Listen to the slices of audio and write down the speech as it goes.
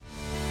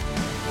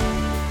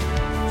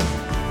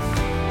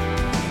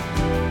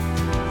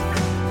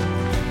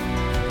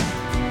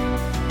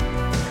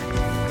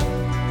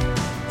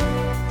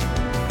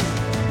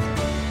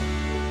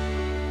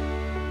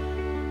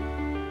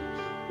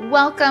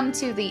Welcome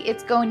to the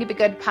It's Going to Be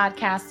Good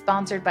podcast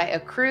sponsored by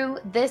Accrue.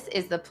 This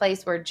is the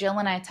place where Jill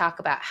and I talk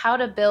about how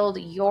to build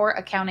your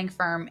accounting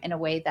firm in a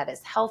way that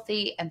is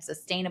healthy and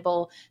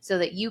sustainable so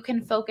that you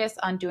can focus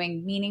on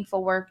doing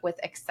meaningful work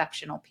with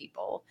exceptional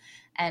people.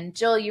 And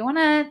Jill, you want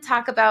to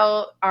talk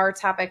about our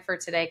topic for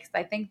today? Because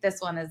I think this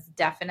one is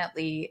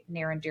definitely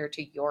near and dear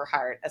to your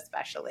heart,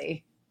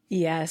 especially.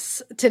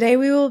 Yes. Today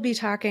we will be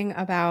talking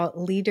about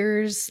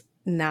leaders,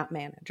 not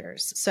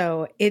managers.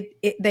 So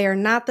they are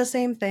not the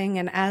same thing.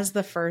 And as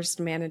the first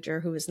manager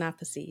who is not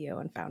the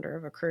CEO and founder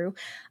of Accrue,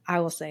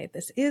 I will say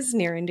this is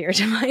near and dear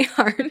to my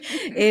heart.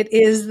 It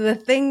is the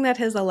thing that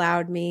has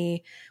allowed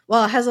me,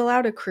 well, it has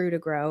allowed Accrue to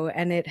grow,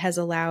 and it has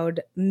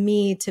allowed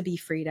me to be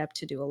freed up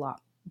to do a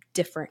lot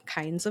different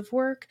kinds of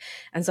work.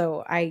 And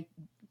so I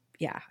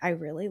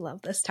really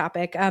love this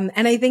topic. And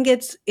I think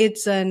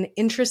it's an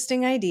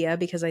interesting idea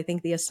because I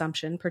think the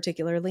assumption,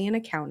 particularly in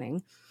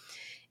accounting,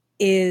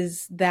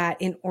 is that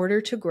in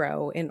order to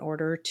grow, in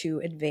order to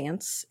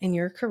advance in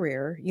your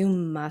career, you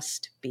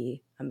must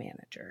be a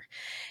manager.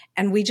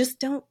 And we just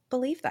don't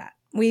believe that.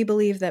 We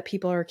believe that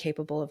people are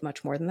capable of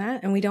much more than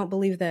that. And we don't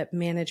believe that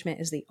management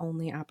is the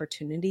only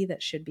opportunity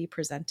that should be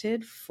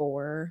presented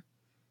for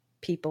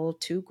people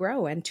to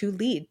grow and to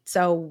lead.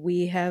 So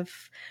we have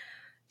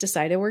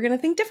decided we're going to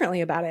think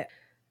differently about it.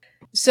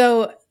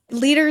 So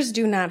leaders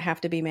do not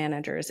have to be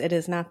managers. It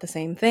is not the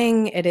same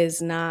thing.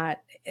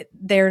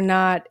 They're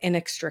not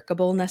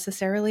inextricable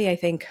necessarily. I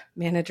think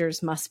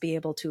managers must be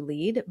able to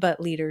lead, but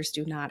leaders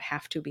do not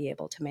have to be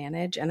able to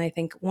manage. And I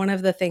think one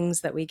of the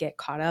things that we get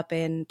caught up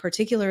in,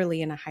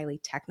 particularly in a highly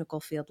technical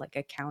field like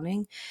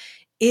accounting,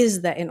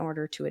 is that in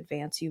order to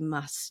advance, you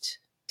must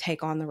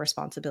take on the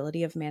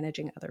responsibility of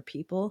managing other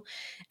people.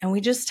 And we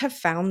just have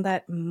found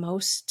that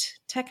most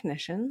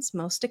technicians,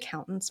 most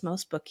accountants,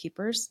 most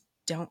bookkeepers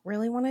don't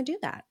really want to do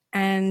that.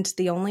 And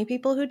the only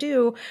people who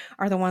do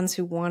are the ones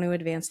who want to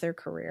advance their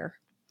career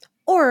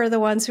or the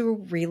ones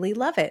who really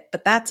love it.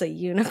 But that's a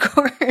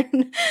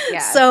unicorn. Yeah.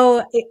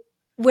 So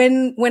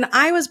when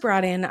I was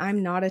brought in,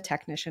 I'm not a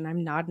technician,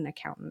 I'm not an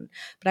accountant,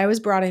 but I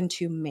was brought in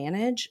to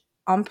manage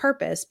on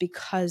purpose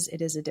because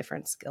it is a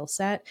different skill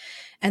set.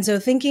 And so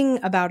thinking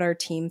about our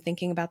team,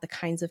 thinking about the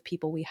kinds of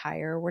people we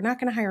hire, we're not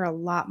going to hire a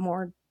lot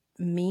more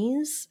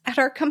me's at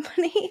our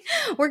company.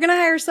 We're going to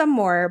hire some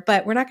more,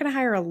 but we're not going to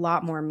hire a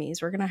lot more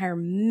me's. We're going to hire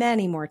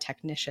many more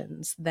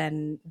technicians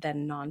than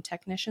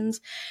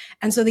non-technicians.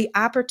 And so the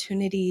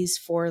opportunities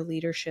for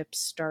leadership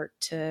start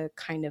to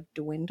kind of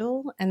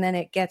dwindle. And then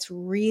it gets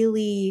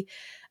really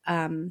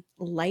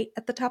light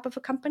at the top of a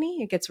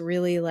company. It gets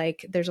really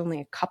like there's only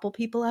a couple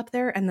people up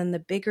there. And then the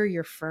bigger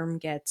your firm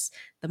gets,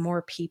 the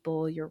more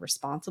people you're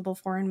responsible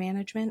for in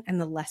management and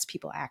the less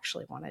people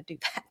actually want to do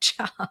that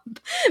job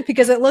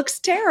because it looks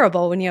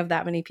terrible when you have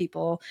that many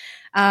people.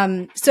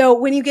 So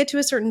when you get to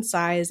a certain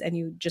size and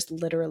you just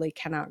literally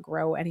cannot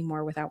grow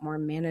anymore without more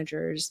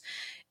managers,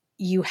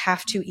 you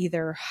have to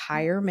either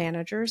hire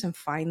managers and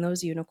find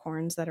those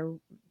unicorns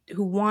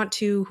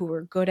who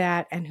are good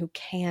at, and who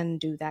can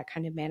do that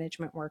kind of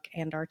management work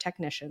and are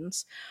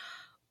technicians,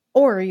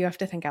 or you have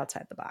to think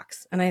outside the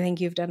box. And I think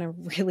you've done a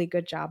really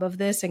good job of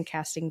this in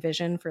casting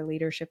vision for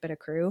leadership at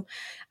Accrue.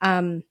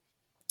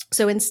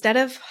 So instead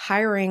of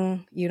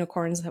hiring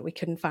unicorns that we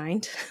couldn't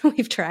find,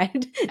 we've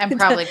tried. And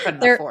probably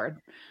couldn't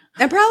afford.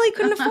 And probably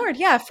couldn't afford.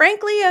 Yeah.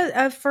 Frankly,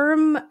 a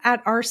firm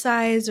at our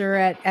size or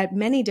at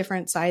many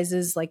different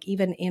sizes, like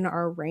even in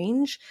our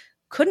range,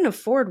 couldn't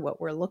afford what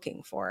we're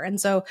looking for.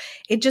 And so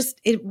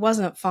it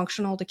wasn't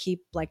functional to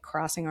keep like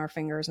crossing our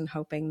fingers and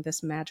hoping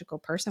this magical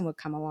person would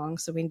come along.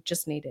 So we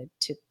just needed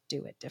to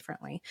do it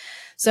differently.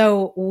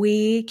 So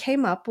we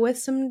came up with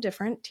some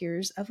different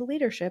tiers of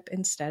leadership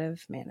instead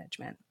of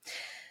management.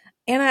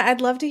 Anna, I'd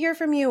love to hear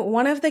from you.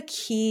 One of the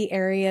key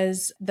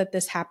areas that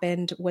this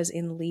happened was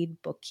in lead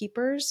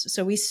bookkeepers.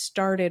 So we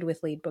started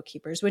with lead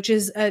bookkeepers, which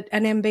is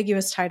an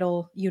ambiguous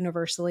title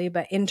universally,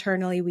 but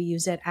internally we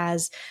use it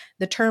as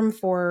the term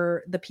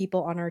for the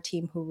people on our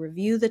team who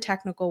review the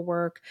technical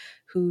work,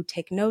 who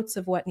take notes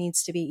of what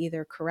needs to be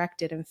either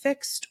corrected and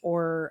fixed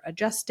or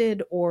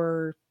adjusted,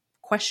 or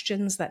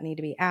questions that need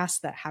to be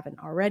asked that haven't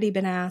already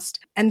been asked.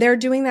 And they're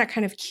doing that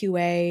kind of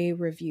QA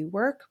review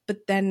work.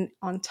 But then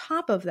on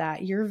top of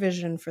that, your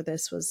vision for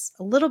this was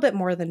a little bit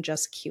more than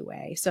just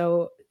QA.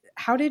 So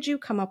how did you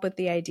come up with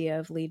the idea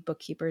of lead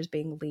bookkeepers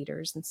being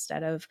leaders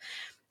instead of,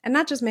 and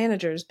not just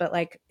managers, but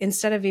like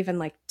instead of even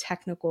like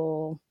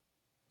technical,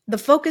 the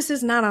focus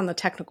is not on the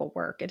technical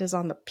work, it is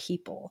on the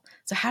people.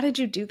 So how did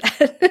you do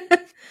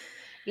that?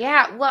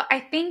 Yeah, well,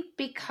 I think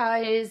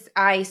because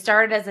I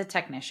started as a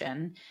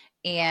technician,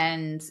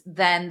 and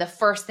then the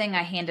first thing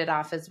I handed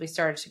off as we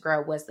started to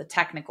grow was the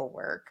technical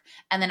work.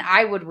 And then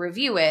I would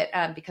review it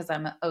because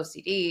I'm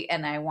OCD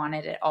and I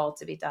wanted it all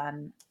to be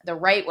done the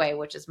right way,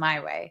 which is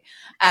my way.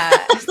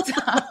 So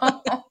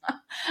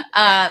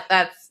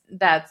that's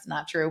That's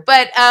not true.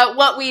 But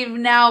what we've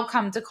now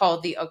come to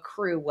call the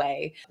Accrue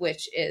way,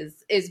 which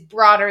is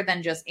broader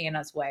than just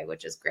Anna's way,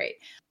 which is great.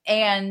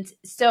 And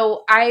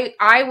so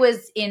I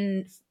was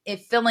in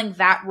filling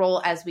that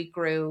role as we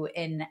grew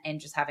in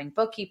just having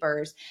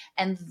bookkeepers.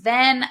 And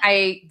then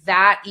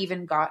that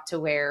even got to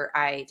where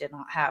I did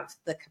not have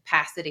the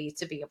capacity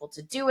to be able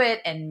to do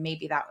it. And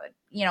maybe that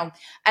would,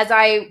 as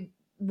I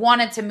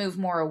wanted to move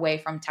more away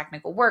from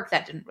technical work,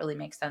 that didn't really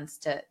make sense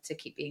to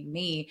keep being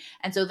me.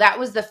 And so that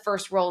was the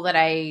first role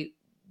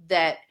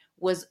that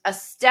was a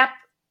step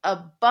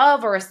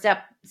above or a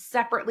step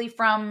separately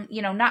from,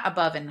 not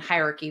above in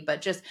hierarchy, but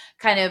just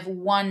kind of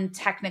one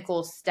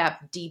technical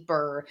step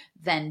deeper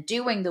than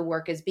doing the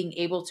work, is being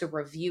able to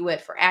review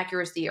it for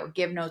accuracy or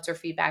give notes or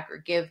feedback or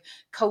give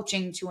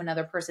coaching to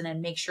another person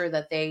and make sure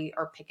that they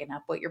are picking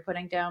up what you're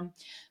putting down.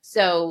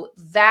 So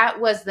that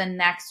was the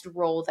next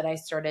role that I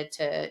started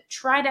to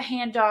try to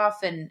hand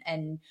off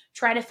and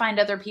try to find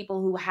other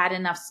people who had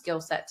enough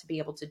skill set to be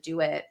able to do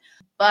it.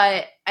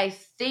 But I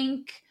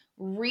think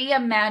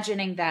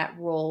reimagining that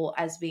role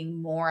as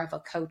being more of a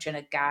coach and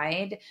a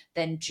guide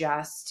than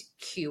just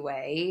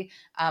QA.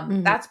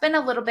 That's been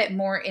a little bit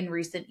more in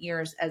recent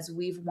years as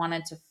we've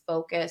wanted to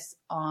focus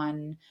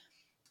on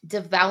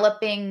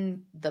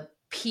developing the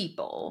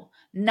people,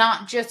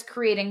 not just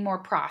creating more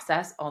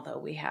process, although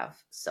we have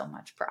so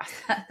much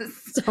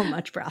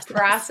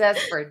process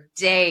for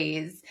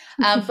days.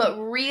 But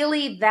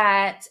really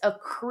that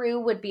Accrue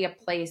would be a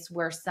place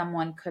where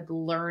someone could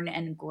learn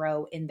and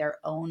grow in their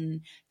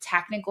own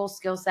technical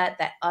skill set,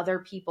 that other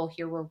people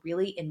here were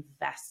really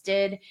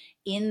invested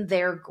in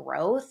their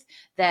growth,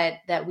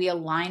 that we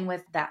align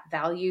with that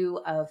value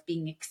of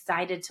being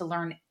excited to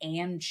learn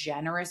and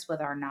generous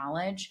with our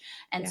knowledge.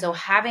 And so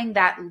having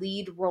that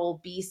lead role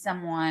be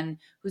someone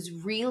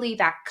who's really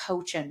that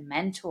coach and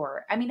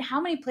mentor. I mean,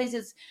 how many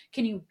places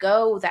can you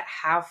go that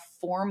have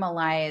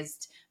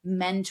formalized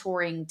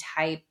mentoring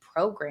type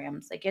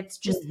programs? Like it's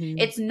just,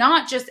 it's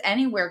not just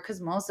anywhere,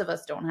 because most of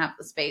us don't have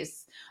the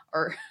space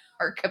or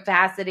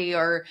capacity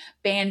or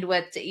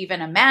bandwidth to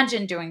even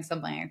imagine doing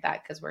something like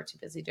that because we're too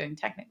busy doing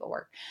technical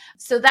work.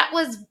 So that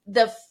was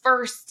the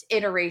first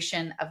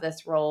iteration of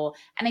this role.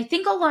 And I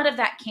think a lot of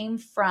that came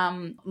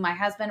from my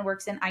husband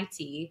works in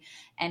IT,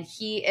 and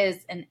he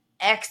is an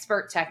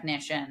expert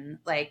technician,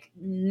 like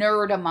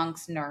nerd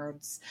amongst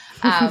nerds.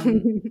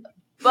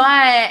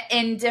 But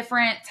in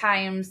different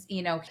times,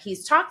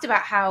 he's talked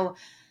about how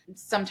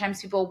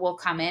sometimes people will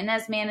come in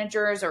as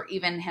managers, or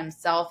even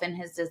himself in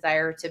his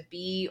desire to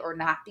be or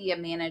not be a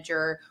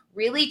manager,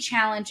 really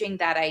challenging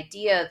that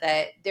idea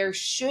that there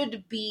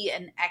should be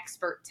an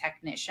expert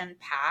technician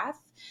path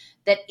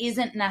that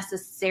isn't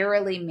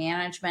necessarily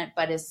management,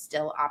 but is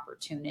still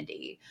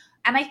opportunity.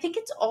 And I think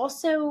it's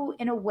also,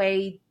 in a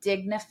way,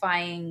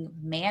 dignifying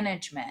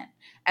management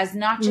as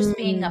not just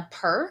being a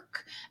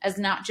perk, as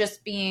not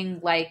just being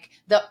like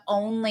the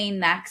only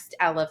next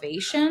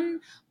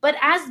elevation, but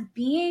as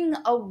being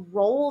a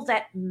role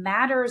that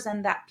matters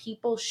and that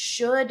people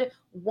should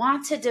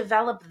want to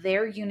develop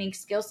their unique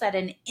skill set.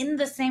 And in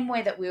the same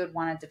way that we would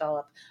want to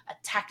develop a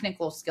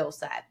technical skill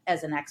set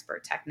as an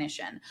expert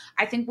technician,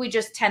 I think we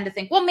just tend to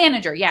think, well,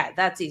 manager, yeah,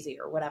 that's easy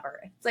or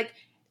whatever. It's like,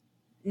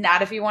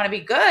 not if you want to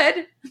be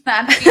good,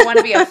 not if you want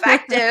to be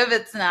effective.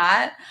 It's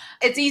not.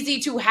 It's easy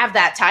to have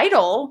that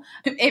title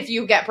if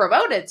you get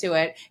promoted to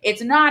it.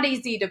 It's not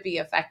easy to be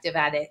effective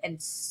at it.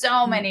 And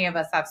so many of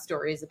us have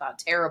stories about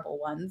terrible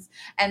ones.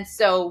 And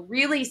so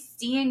really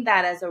seeing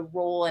that as a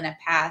role and a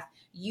path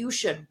you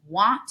should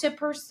want to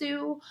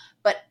pursue,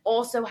 but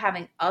also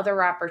having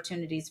other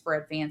opportunities for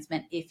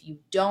advancement if you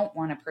don't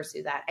want to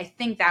pursue that. I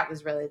think that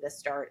was really the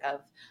start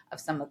of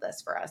some of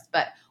this for us.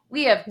 But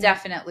we have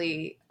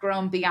definitely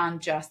grown beyond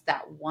just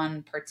that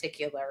one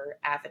particular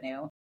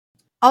avenue.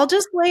 I'll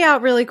just lay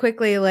out really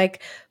quickly,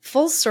 like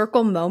full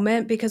circle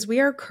moment, because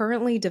we are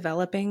currently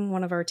developing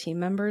one of our team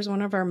members,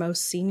 one of our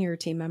most senior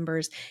team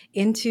members,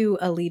 into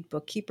a lead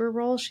bookkeeper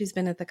role. She's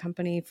been at the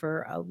company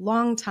for a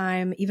long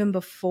time, even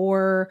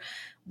before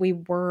we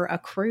were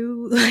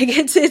Accrue. Like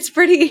it's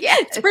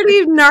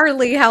pretty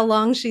gnarly how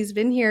long she's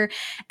been here.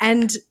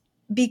 And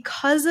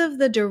because of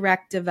the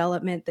direct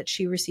development that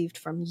she received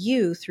from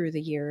you through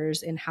the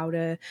years in how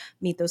to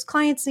meet those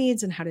clients'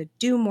 needs and how to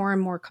do more and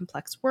more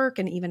complex work,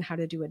 and even how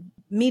to do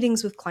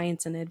meetings with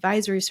clients and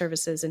advisory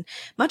services and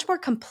much more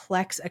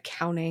complex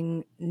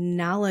accounting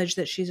knowledge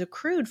that she's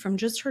accrued from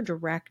just her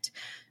direct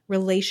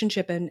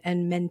relationship and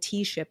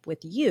menteeship with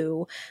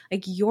you,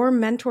 like your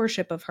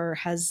mentorship of her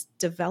has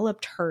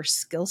developed her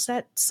skill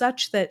set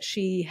such that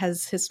she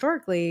has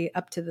historically,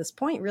 up to this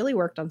point, really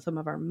worked on some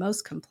of our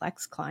most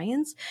complex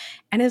clients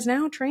and is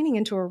now training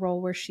into a role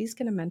where she's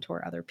going to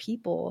mentor other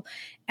people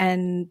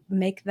and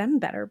make them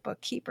better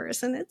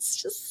bookkeepers. And it's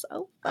just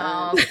so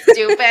fun. Oh,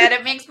 stupid.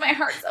 It makes my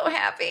heart so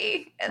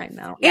happy. I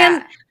know.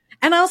 Yeah.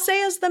 And I'll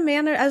say as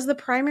the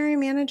primary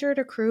manager at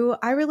Accrue,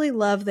 I really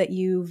love that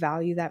you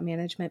value that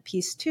management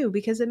piece too,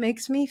 because it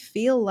makes me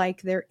feel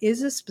like there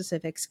is a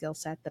specific skill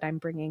set that I'm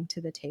bringing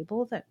to the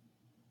table that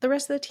the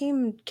rest of the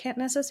team can't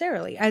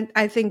necessarily.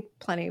 I think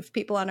plenty of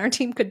people on our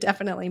team could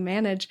definitely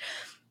manage,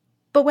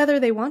 but whether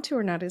they want to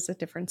or not is a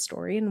different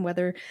story, and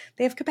whether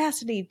they have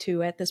capacity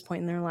to at this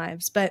point in their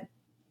lives. But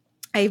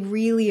I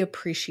really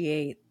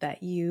appreciate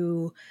that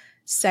you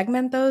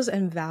segment those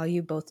and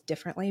value both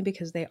differently,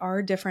 because they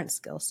are different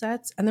skill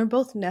sets and they're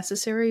both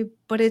necessary,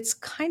 but it's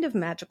kind of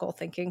magical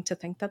thinking to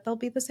think that they'll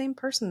be the same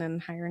person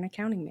and hire an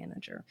accounting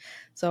manager.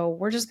 So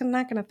we're just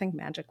not going to think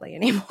magically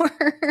anymore.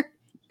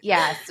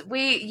 Yes,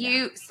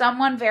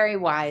 someone very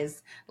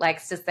wise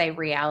likes to say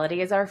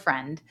reality is our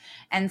friend.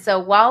 And so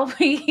while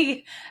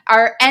we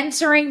are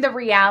entering the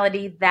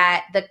reality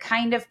that the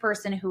kind of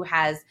person who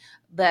has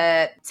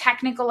the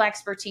technical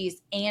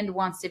expertise and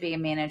wants to be a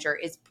manager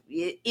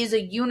is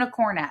a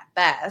unicorn at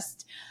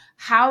best,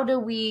 how do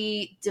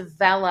we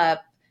develop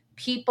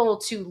people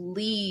to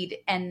lead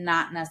and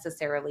not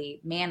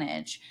necessarily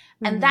manage?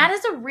 And that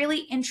is a really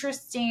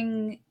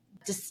interesting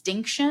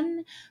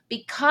distinction,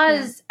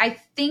 because I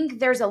think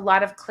there's a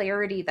lot of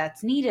clarity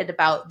that's needed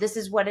about this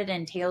is what it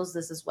entails,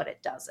 this is what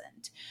it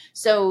doesn't.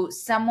 So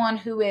someone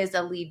who is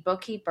a lead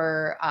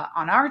bookkeeper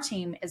on our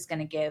team is going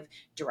to give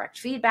direct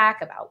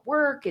feedback about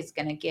work, is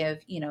going to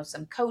give,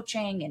 some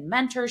coaching and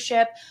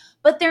mentorship,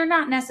 but they're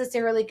not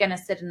necessarily going to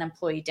sit an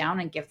employee down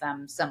and give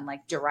them some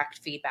like direct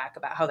feedback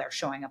about how they're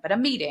showing up at a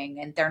meeting.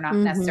 And they're not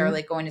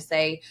necessarily going to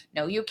say,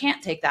 no, you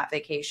can't take that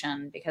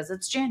vacation because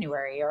it's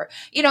January, or,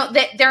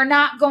 they're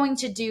not going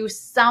to do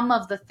some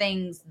of the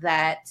things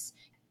that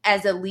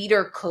as a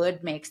leader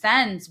could make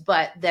sense,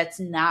 but that's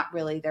not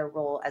really their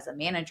role as a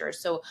manager.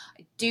 So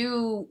I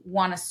do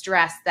want to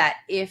stress that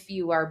if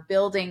you are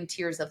building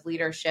tiers of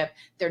leadership,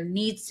 there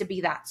needs to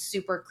be that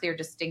super clear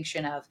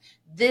distinction of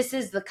this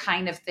is the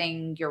kind of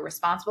thing you're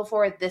responsible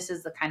for. This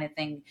is the kind of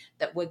thing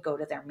that would go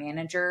to their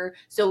manager.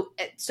 So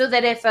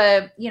that if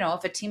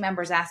a team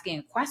member is asking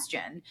a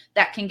question,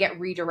 that can get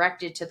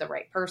redirected to the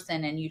right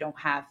person and you don't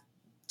have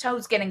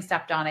toes getting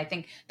stepped on. I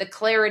think the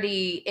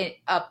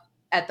clarity up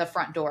at the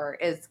front door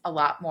is a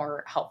lot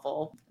more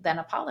helpful than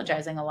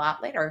apologizing a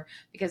lot later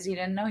because you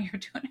didn't know you're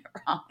doing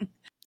it wrong.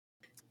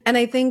 And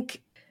I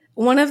think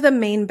one of the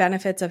main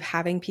benefits of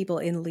having people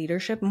in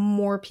leadership,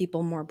 more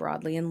people more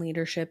broadly in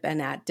leadership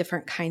and at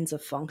different kinds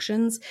of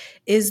functions,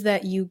 is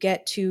that you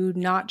get to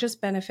not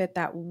just benefit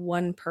that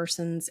one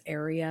person's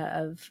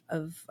area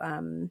of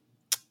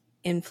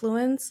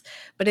influence,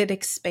 but it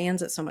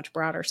expands it so much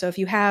broader. So if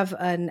you have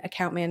an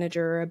account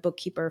manager or a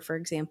bookkeeper, for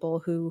example,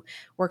 who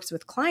works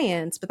with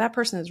clients, but that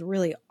person is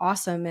really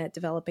awesome at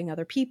developing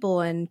other people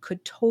and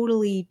could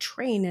totally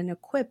train and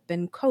equip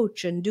and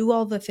coach and do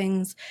all the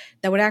things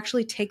that would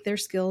actually take their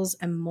skills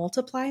and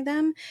multiply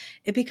them,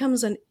 it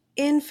becomes an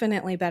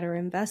infinitely better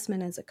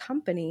investment as a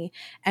company.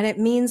 And it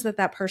means that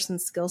that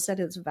person's skill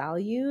set is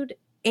valued,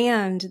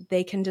 and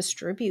they can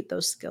distribute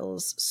those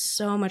skills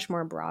so much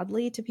more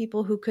broadly to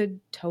people who could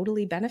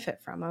totally benefit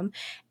from them.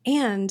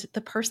 And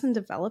the person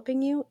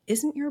developing you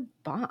isn't your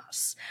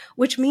boss,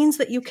 which means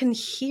that you can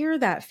hear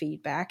that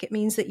feedback. It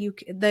means that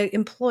the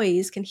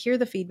employees can hear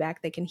the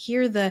feedback. They can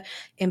hear the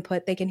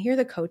input. They can hear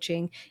the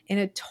coaching in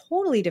a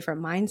totally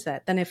different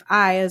mindset than if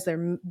I, as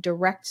their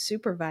direct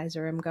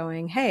supervisor, am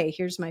going, hey,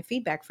 here's my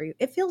feedback for you.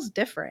 It feels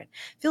different.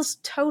 It feels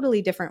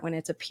totally different when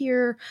it's a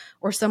peer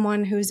or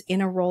someone who's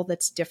in a role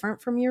that's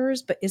different from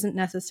yours, but isn't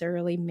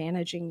necessarily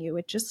managing you.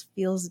 It just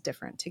feels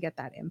different to get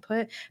that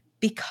input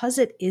because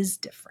it is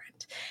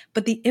different.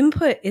 But the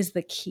input is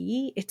the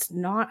key. It's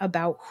not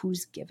about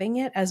who's giving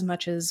it as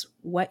much as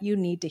what you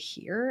need to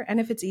hear. And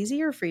if it's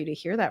easier for you to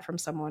hear that from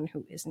someone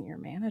who isn't your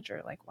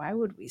manager, like, why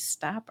would we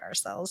stop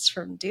ourselves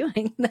from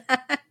doing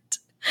that?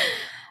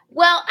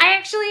 Well, I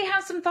actually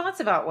have some thoughts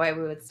about why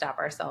we would stop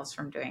ourselves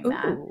from doing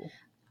that.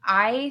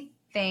 I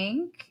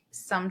think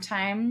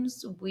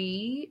sometimes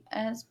we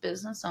as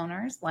business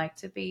owners like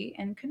to be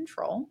in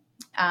control.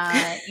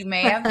 You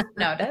may have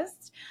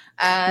noticed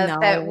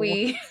that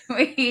we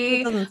like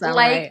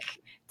right.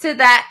 To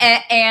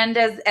that. And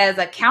as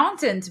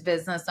accountant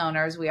business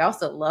owners, we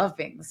also love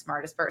being the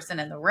smartest person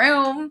in the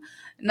room.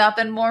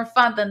 Nothing more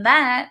fun than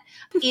that.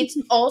 It's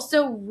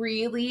also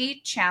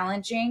really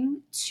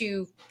challenging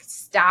to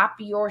stop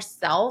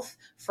yourself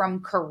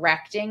from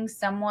correcting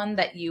someone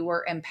that you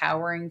were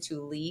empowering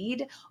to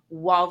lead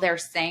while they're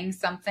saying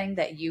something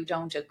that you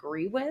don't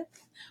agree with,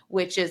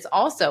 which is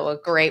also a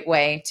great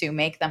way to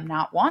make them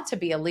not want to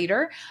be a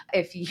leader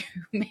if you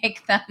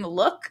make them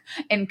look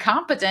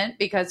incompetent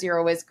because you're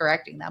always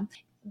correcting them.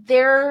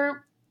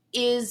 There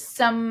is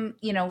some,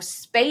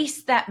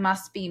 space that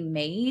must be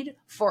made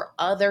for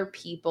other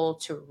people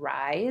to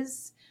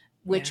rise,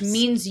 which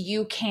means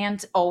you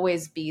can't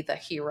always be the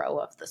hero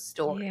of the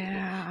story.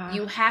 Yeah.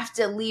 You have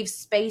to leave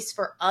space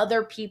for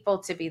other people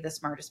to be the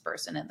smartest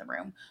person in the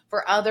room,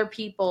 for other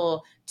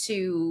people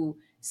to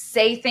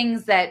say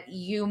things that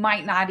you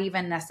might not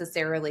even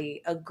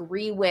necessarily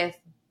agree with,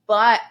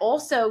 but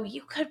also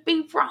you could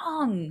be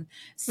wrong.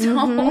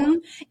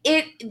 So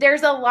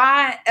there's a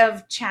lot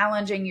of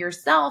challenging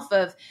yourself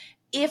of,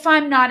 if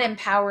I'm not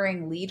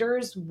empowering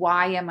leaders,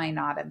 why am I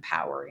not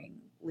empowering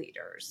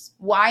leaders?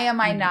 Why am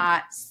I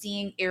not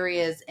seeing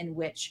areas in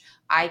which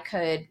I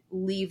could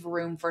leave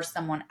room for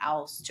someone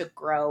else to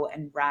grow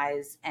and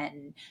rise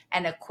and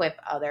equip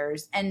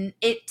others? And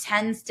it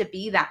tends to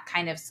be that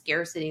kind of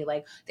scarcity.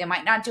 Like, they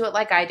might not do it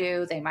like I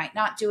do. They might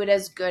not do it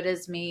as good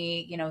as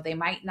me. You know, they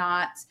might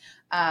not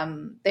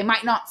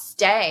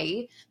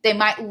stay. They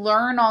might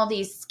learn all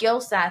these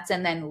skill sets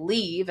and then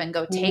leave and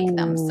go take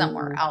them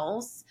somewhere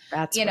else.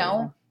 That's you know,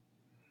 real.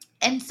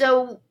 And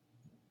so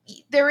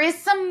there is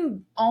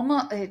some,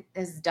 almost,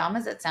 as dumb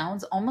as it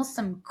sounds, almost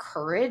some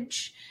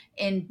courage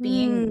in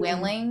being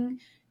willing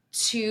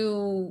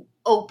to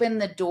open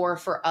the door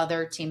for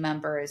other team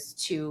members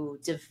to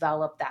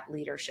develop that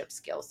leadership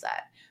skill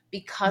set,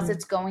 because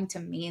it's going to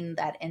mean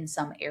that in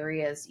some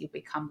areas you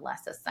become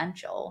less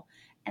essential.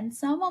 And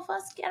some of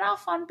us get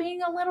off on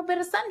being a little bit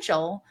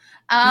essential.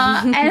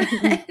 And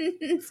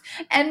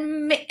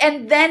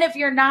then if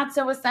you're not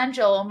so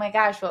essential, oh my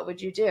gosh, what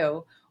would you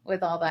do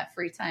with all that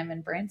free time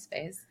and brain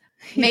space?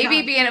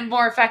 Maybe being a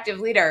more effective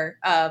leader,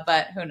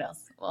 but who knows?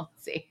 We'll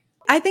see.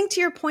 I think to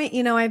your point,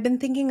 you know, I've been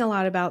thinking a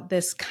lot about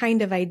this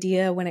kind of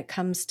idea when it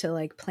comes to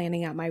like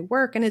planning out my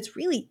work. And it's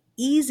really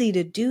easy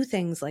to do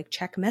things like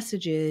check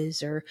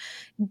messages or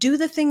do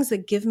the things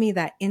that give me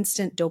that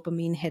instant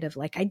dopamine hit of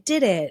like, I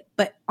did it,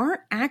 but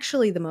aren't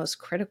actually the most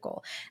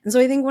critical. And so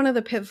I think one of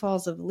the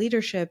pitfalls of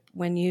leadership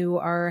when you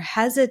are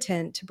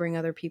hesitant to bring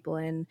other people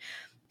in,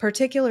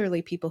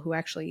 particularly people who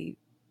actually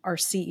are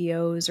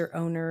CEOs or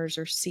owners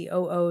or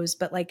COOs,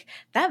 but like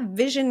that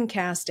vision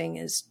casting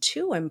is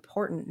too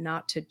important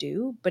not to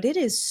do, but it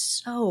is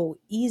so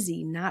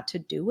easy not to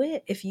do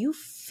it if you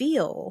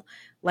feel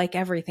like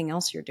everything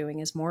else you're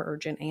doing is more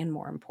urgent and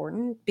more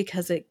important,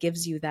 because it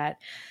gives you that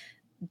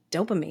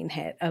dopamine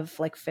hit of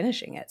like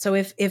finishing it. So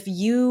if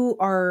you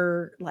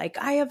are like,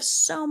 I have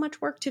so much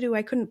work to do,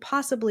 I couldn't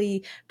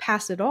possibly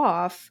pass it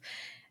off,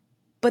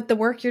 but the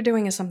work you're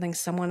doing is something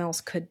someone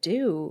else could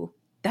do,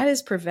 that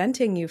is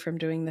preventing you from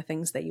doing the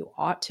things that you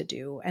ought to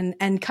do.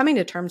 And coming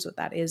to terms with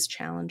that is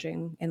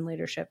challenging in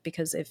leadership,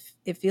 because if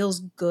it feels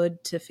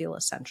good to feel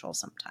essential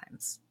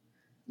sometimes.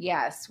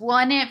 Yes. Well,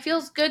 and it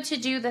feels good to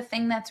do the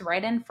thing that's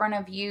right in front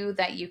of you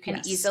that you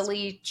can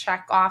easily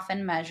check off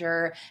and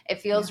measure.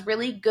 It feels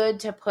really good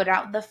to put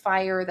out the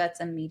fire that's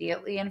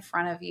immediately in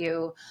front of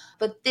you.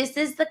 But this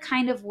is the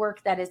kind of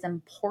work that is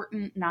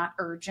important, not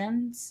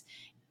urgent.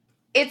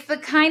 It's the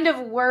kind of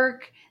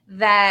work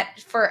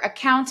that, for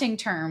accounting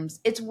terms,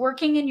 it's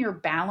working in your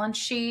balance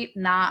sheet,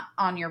 not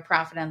on your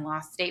profit and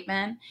loss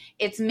statement.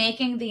 It's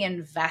making the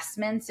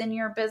investments in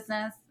your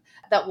business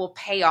that will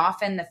pay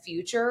off in the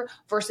future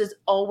versus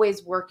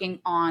always working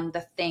on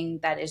the thing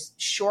that is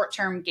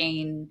short-term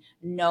gain,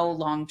 no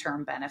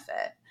long-term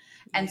benefit.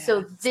 And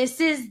so this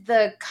is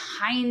the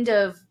kind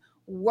of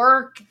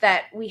work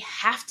that we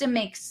have to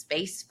make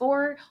space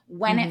for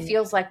when it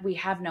feels like we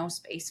have no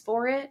space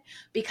for it,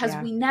 because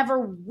we never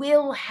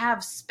will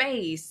have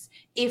space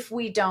if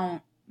we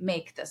don't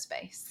make the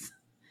space.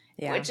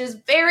 Which is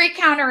very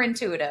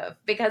counterintuitive,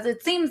 because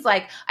it seems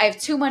like I have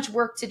too much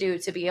work to do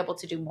to be able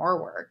to do more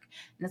work.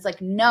 And it's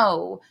like,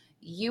 no,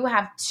 you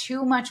have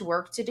too much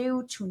work to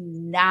do to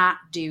not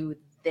do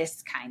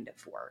this kind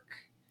of work.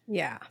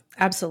 Yeah,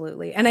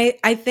 absolutely. And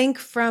I think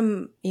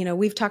from, you know,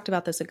 we've talked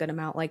about this a good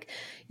amount, like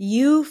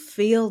you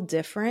feel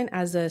different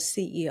as a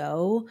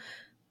CEO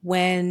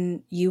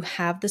when you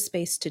have the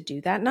space to do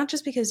that, not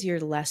just because you're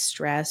less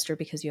stressed or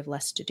because you have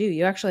less to do.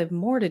 You actually have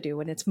more to do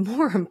and it's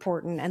more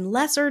important and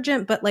less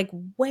urgent, but like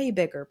way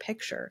bigger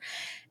picture.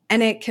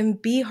 And it can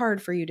be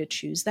hard for you to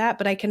choose that.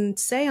 But I can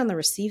say on the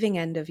receiving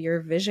end of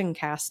your vision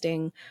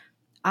casting,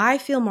 I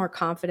feel more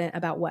confident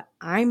about what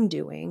I'm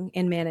doing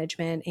in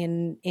management,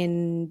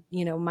 in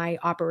you know, my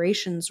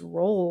operations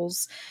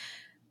roles,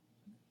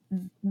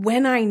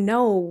 when I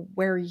know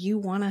where you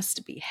want us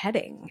to be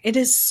heading. It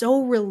is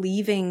so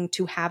relieving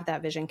to have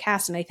that vision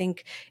cast. And I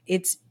think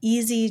it's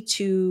easy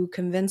to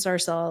convince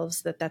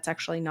ourselves that that's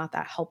actually not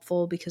that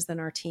helpful, because then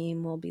our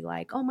team will be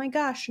like, oh my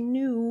gosh,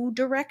 new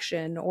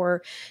direction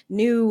or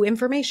new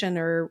information,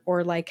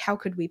 or like, how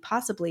could we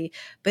possibly?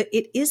 But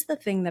it is the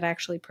thing that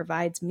actually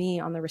provides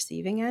me on the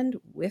receiving end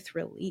with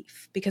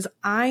relief, because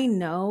I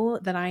know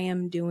that I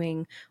am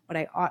doing what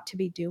I ought to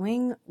be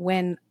doing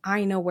when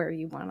I know where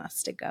you want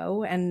us to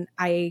go. And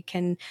I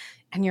can,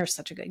 and you're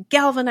such a good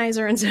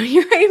galvanizer. And so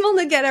you're able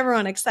to get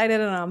everyone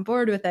excited and on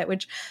board with it,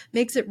 which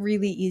makes it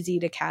really easy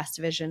to cast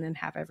vision and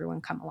have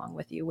everyone come along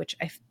with you, which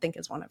I think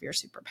is one of your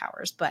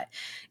superpowers. But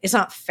it's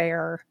not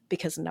fair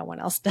because no one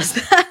else does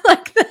that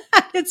like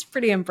that. It's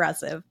pretty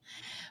impressive.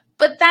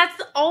 But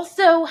that's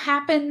also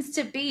happens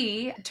to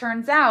be,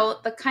 turns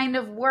out, the kind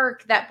of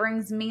work that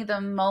brings me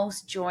the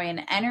most joy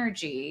and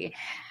energy,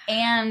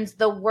 and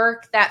the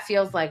work that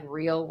feels like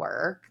real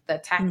work, the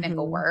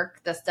technical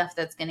work, the stuff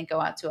that's going to go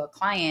out to a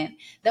client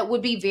that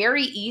would be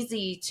very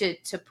easy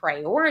to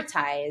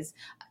prioritize,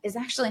 is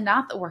actually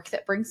not the work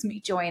that brings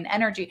me joy and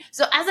energy.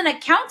 So as an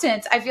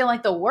accountant, I feel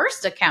like the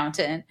worst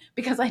accountant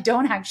because I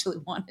don't actually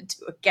want to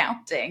do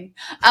accounting.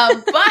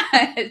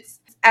 But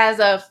as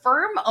a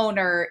firm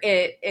owner,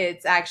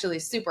 it's actually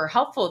super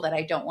helpful that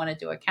I don't want to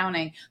do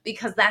accounting,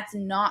 because that's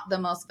not the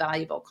most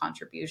valuable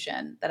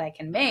contribution that I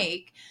can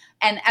make.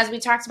 And as we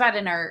talked about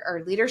in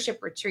our leadership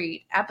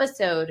retreat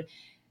episode,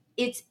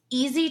 it's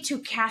easy to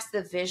cast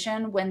the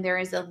vision when there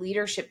is a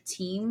leadership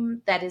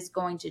team that is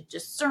going to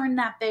discern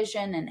that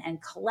vision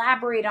and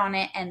collaborate on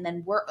it. And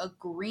then we're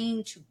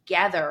agreeing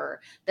together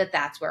that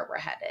that's where we're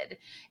headed.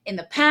 In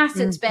the past,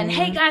 it's been,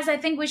 hey guys, I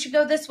think we should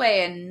go this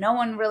way. And no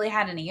one really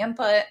had any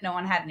input. No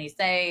one had any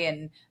say.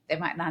 And they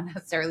might not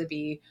necessarily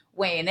be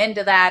weighing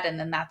into that. And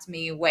then that's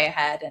me way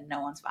ahead and no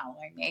one's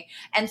following me.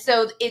 And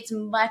so it's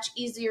much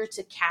easier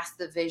to cast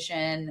the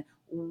vision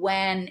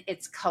when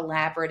it's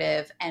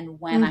collaborative and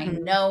when I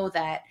know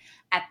that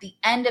at the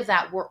end of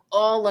that, we're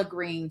all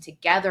agreeing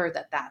together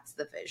that that's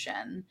the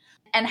vision.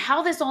 And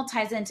how this all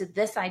ties into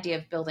this idea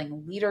of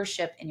building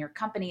leadership in your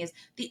company is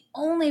the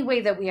only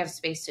way that we have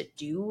space to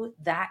do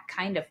that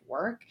kind of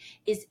work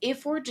is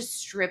if we're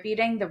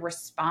distributing the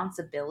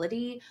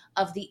responsibility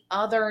of the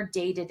other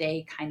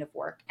day-to-day kind of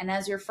work. And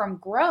as your firm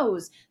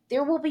grows,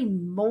 there will be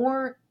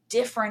more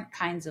different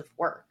kinds of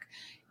work.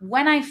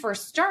 When I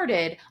first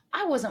started,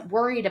 I wasn't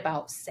worried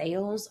about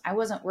sales. I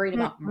wasn't worried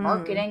about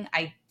marketing.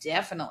 I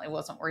definitely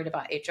wasn't worried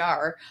about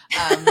HR.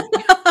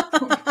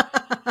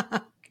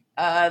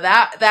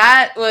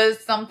 That was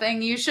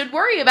something you should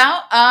worry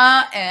about.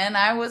 And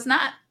I was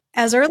not.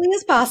 As early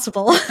as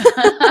possible.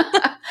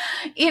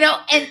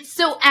 And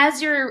so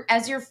as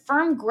your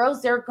firm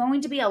grows, there are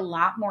going to be a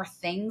lot more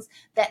things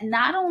that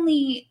not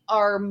only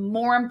are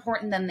more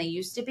important than they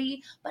used to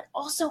be, but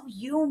also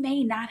you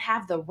may not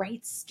have the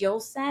right skill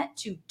set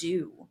to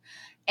do.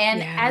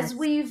 And as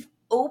we've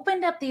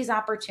opened up these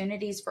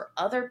opportunities for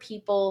other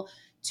people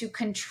to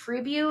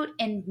contribute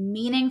in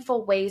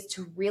meaningful ways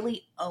to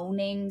really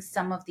owning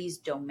some of these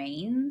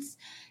domains,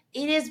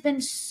 it has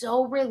been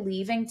so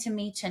relieving to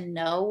me to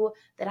know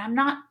that I'm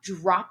not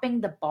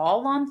dropping the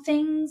ball on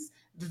things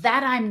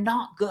that I'm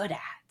not good at,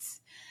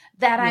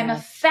 that I'm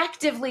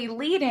effectively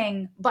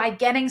leading by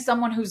getting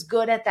someone who's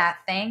good at that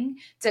thing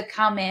to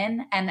come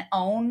in and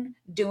own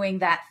doing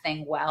that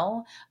thing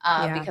well,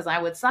 because I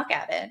would suck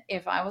at it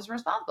if I was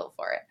responsible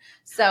for it.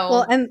 So,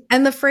 well,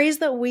 and the phrase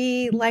that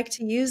we like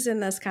to use in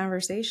this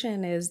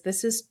conversation is,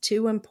 this is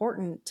too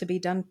important to be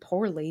done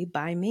poorly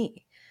by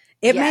me.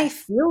 It may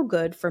feel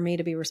good for me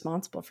to be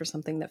responsible for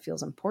something that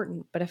feels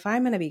important, but if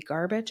I'm going to be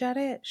garbage at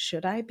it,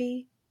 should I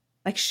be?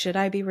 Should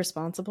I be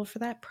responsible for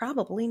that?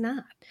 Probably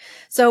not.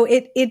 So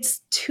it's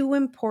too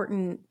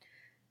important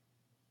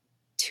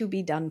to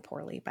be done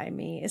poorly by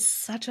me is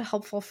such a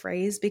helpful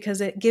phrase, because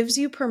it gives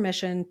you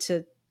permission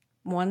to,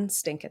 one,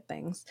 stink at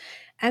things,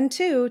 and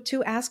two,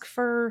 to ask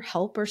for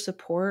help or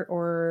support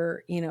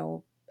or,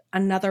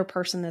 another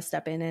person to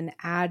step in and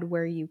add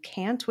where you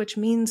can't, which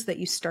means that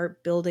you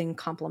start building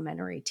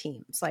complementary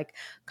teams, like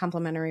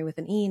complementary with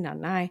an E, not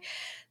an I.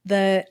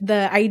 The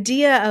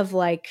idea of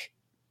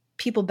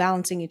people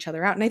balancing each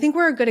other out. And I think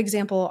we're a good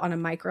example on a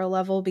micro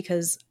level,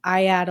 because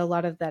I add a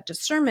lot of that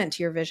discernment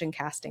to your vision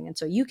casting. And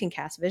so you can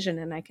cast vision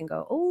and I can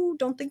go, oh,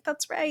 don't think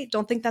that's right.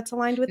 Don't think that's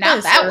aligned with not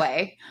this. Not that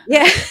way.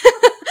 Yeah.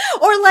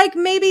 Or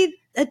maybe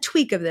a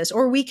tweak of this,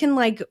 or we can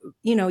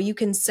you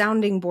can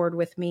sounding board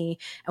with me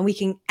and we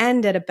can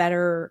end at a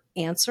better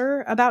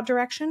answer about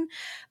direction.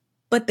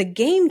 But the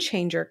game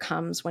changer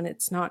comes when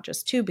it's not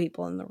just two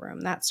people in the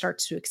room. That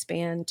starts to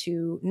expand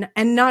to,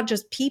 and not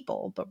just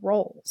people, but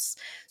roles.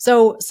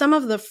 So some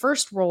of the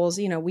first roles,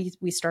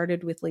 we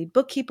started with lead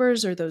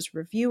bookkeepers or those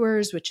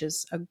reviewers, which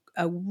is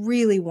a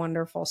really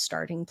wonderful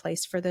starting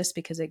place for this,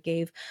 because it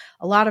gave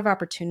a lot of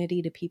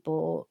opportunity to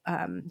people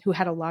who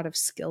had a lot of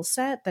skill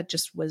set that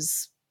just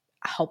was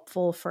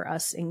helpful for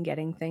us in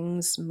getting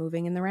things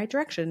moving in the right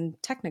direction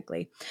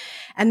technically.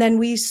 And then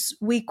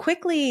we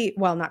quickly,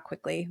 well, not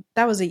quickly,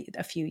 that was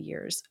a few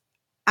years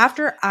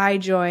after I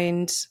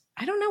joined.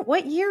 I don't know,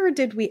 what year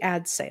did we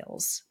add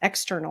sales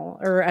external,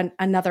 or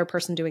another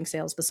person doing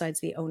sales besides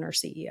the owner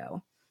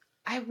CEO?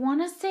 I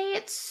want to say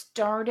it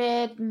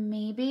started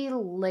maybe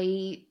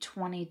late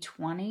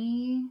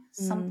 2020,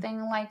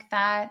 something like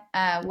that,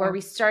 where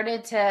we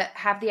started to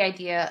have the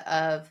idea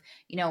of,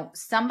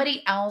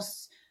 somebody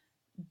else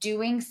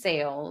doing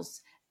sales.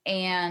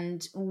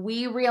 And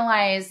we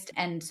realized,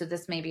 and so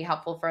this may be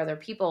helpful for other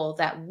people,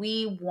 that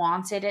we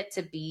wanted it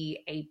to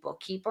be a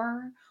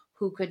bookkeeper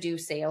who could do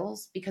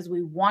sales, because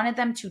we wanted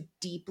them to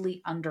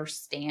deeply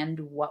understand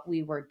what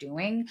we were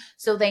doing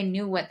so they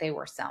knew what they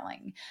were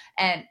selling.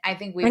 And I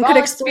think we've all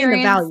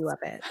experienced the value of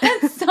it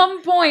at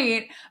some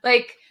point,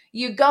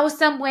 you go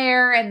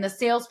somewhere and the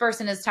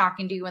salesperson is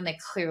talking to you and they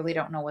clearly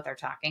don't know what they're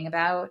talking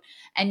about.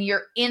 And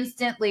you're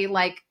instantly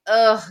like,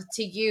 ugh,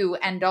 to you.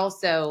 And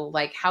also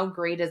how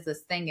great is this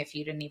thing if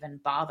you didn't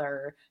even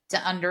bother to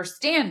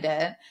understand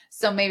it?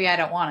 So maybe I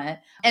don't want it.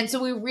 And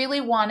so we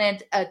really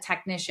wanted a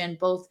technician,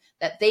 both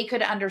that they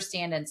could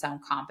understand and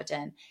sound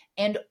competent.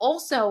 And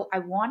also I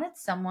wanted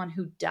someone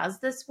who does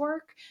this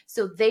work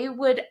so they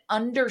would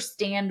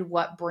understand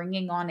what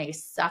bringing on a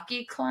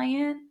sucky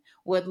client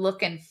would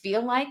look and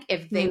feel like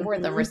if they were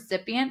the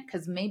recipient,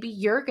 because maybe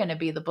you're going to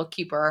be the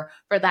bookkeeper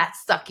for that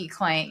sucky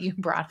client you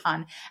brought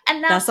on.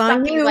 And not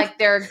sucky like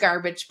they're a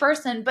garbage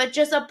person, but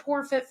just a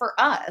poor fit for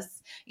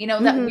us,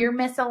 that we're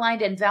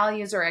misaligned in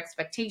values or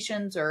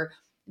expectations, or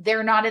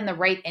they're not in the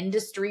right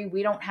industry.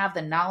 We don't have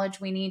the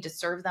knowledge we need to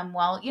serve them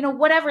well.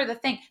 Whatever the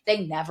thing,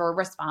 they never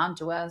respond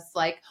to us.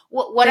 Like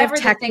whatever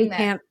the thing that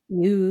can't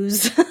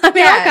use. I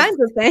mean, all kinds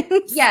of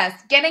things.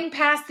 Yes. Getting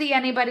past the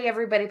anybody,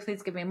 everybody,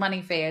 please give me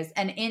money phase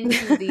and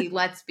into the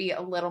let's be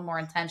a little more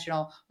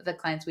intentional with the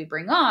clients we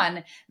bring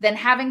on, then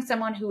having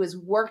someone who has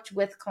worked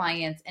with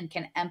clients and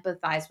can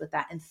empathize with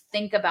that and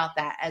think about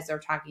that as they're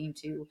talking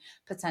to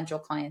potential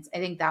clients. I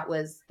think that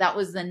was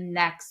the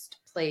next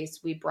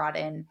place we brought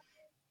in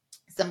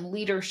some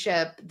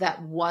leadership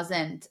that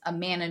wasn't a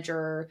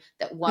manager,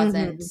 that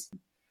wasn't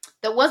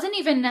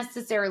even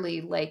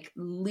necessarily like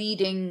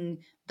leading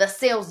the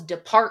sales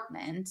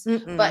department,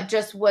 but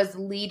just was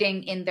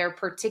leading in their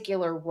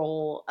particular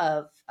role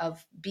of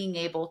being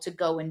able to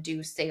go and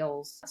do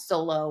sales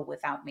solo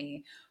without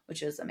me,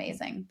 which is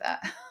amazing.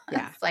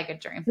 It's like a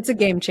dream. It's a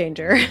game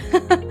changer.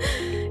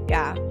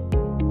 Yeah.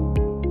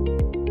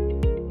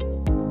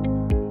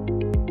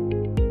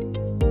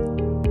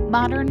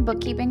 Modern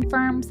bookkeeping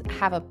firms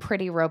have a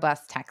pretty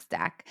robust tech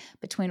stack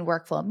between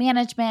workflow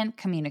management,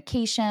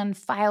 communication,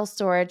 file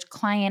storage,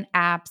 client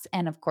apps,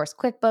 and of course,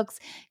 QuickBooks.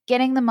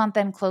 Getting the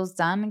month-end close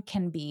done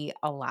can be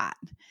a lot.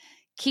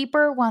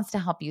 Keeper wants to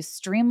help you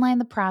streamline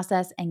the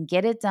process and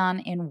get it done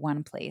in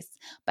one place.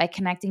 By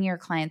connecting your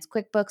client's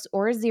QuickBooks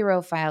or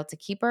Xero file to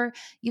Keeper,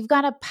 you've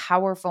got a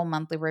powerful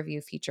monthly review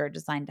feature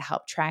designed to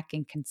help track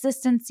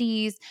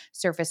inconsistencies,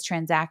 surface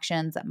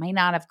transactions that might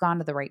not have gone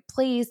to the right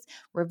place,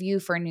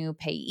 review for new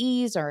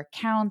payees or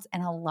accounts,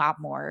 and a lot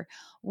more.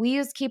 We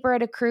use Keeper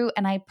at Accrue,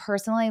 and I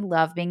personally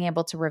love being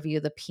able to review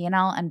the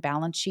P&L and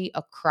balance sheet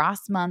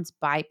across months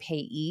by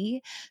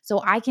payee,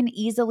 so I can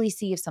easily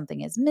see if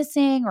something is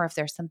missing or if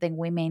there's something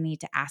we may need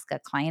to ask a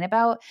client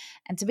about.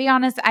 And to be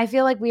honest, I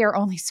feel like we are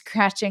only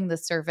scratching the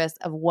surface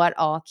of what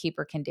all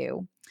Keeper can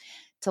do.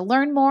 To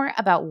learn more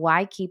about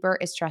why Keeper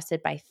is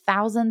trusted by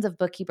thousands of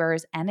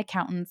bookkeepers and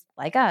accountants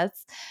like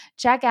us,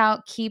 check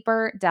out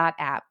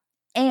keeper.app.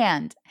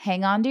 And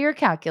hang on to your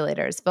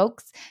calculators,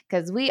 folks,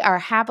 because we are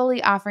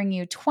happily offering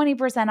you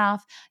 20%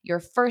 off your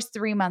first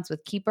 3 months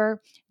with Keeper.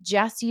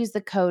 Just use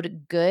the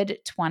code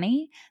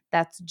GOOD20.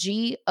 That's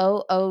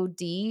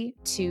GOOD20.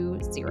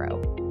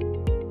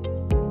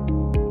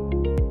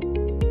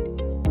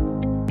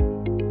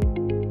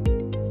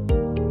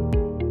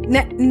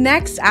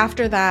 Next,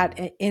 after that,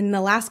 in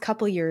the last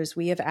couple of years,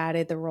 we have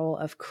added the role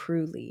of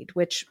crew lead,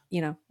 which,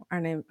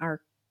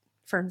 our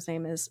firm's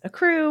name is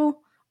Accrue.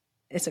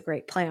 It's a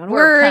great play on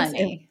words.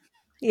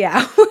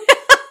 Yeah.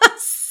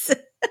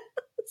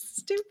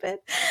 Stupid.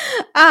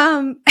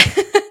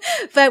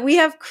 But we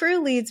have crew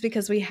leads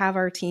because we have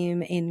our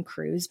team in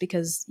crews,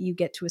 because you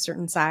get to a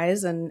certain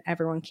size and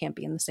everyone can't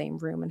be in the same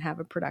room and have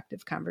a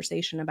productive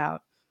conversation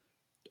about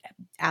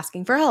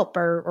asking for help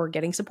or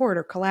getting support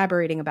or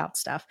collaborating about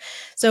stuff.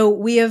 So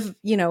we have,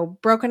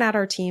 broken out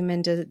our team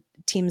into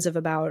teams of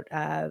about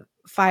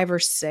 5 or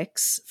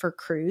 6 for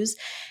crews.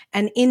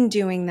 And in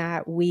doing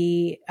that,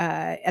 we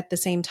at the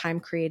same time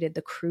created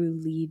the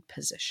crew lead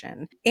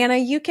position. Anna,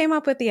 you came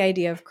up with the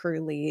idea of crew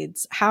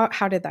leads. How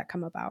did that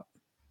come about?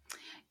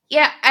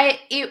 Yeah,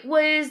 it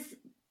was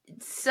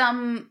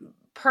some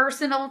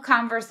personal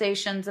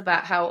conversations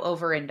about how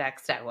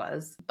over-indexed I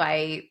was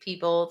by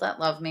people that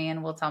love me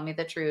and will tell me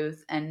the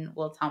truth and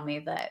will tell me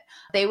that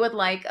they would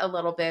like a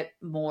little bit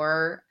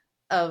more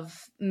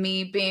of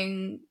me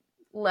being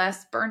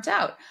less burnt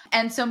out.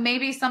 And so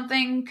maybe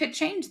something could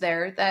change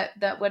there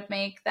that would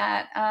make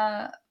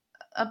that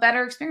a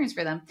better experience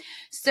for them.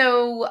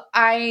 So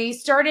I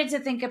started to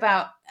think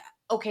about,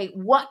 okay,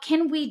 what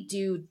can we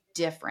do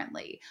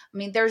differently? I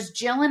mean, there's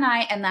Jill and I,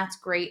 and that's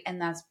great. And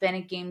that's been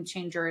a game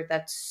changer.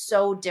 That's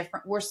so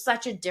different. We're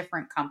such a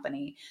different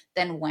company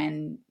than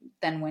when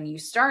you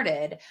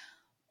started.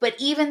 But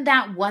even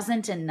that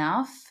wasn't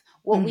enough.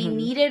 What we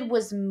needed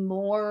was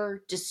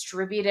more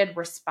distributed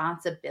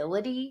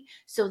responsibility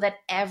so that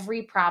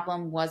every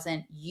problem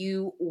wasn't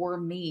you or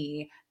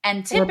me.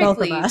 And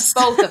typically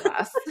both of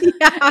us.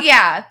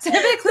 Yeah.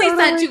 Typically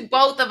sent to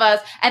both of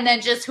us and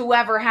then just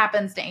whoever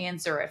happens to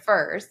answer it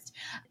first.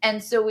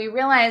 And so we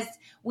realized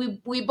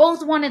we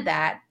both wanted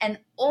that. And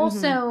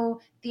also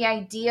the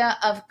idea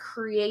of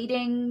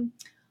creating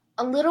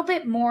a little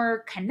bit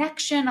more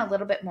connection, a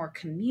little bit more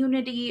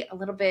community, a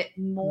little bit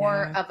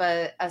more of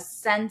a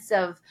sense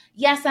of,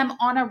 yes, I'm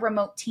on a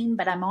remote team,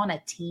 but I'm on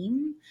a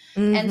team.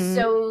 And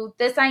so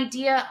this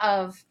idea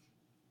of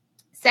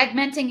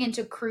segmenting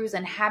into crews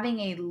and having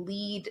a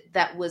lead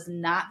that was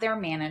not their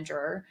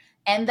manager,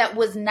 and that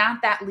was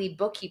not that lead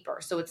bookkeeper.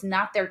 So it's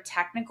not their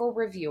technical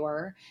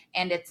reviewer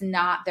and it's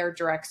not their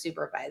direct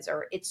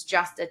supervisor. It's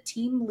just a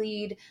team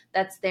lead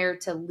that's there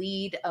to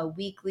lead a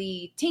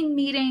weekly team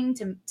meeting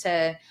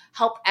to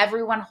help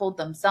everyone hold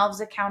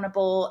themselves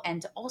accountable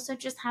and to also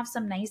just have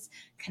some nice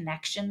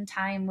connection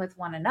time with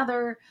one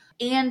another.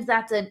 And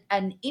that's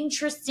an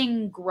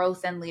interesting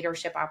growth and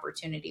leadership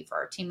opportunity for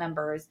our team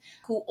members,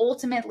 who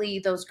ultimately,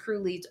 those crew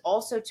leads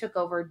also took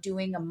over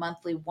doing a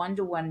monthly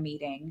one-to-one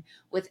meeting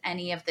with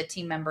any of the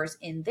team members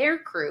in their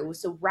crew.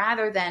 So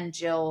rather than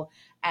Jill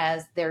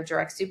as their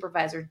direct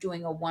supervisor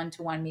doing a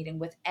one-to-one meeting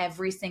with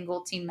every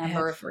single team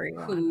member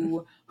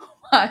who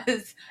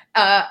was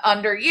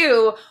under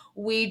you,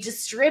 we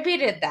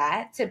distributed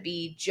that to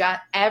be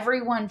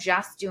everyone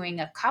just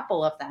doing a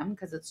couple of them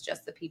because it's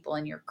just the people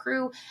in your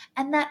crew.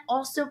 And that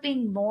also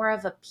being more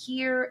of a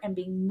peer and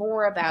being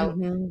more about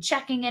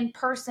checking in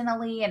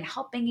personally and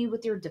helping you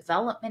with your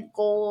development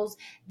goals.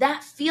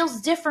 That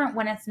feels different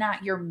when it's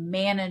not your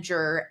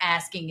manager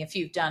asking if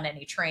you've done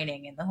any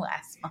training in the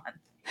last month.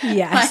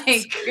 Yes,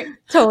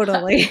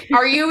 totally.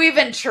 Are you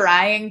even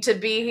trying to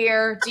be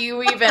here? Do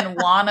you even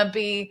want to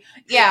be?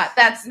 Yeah,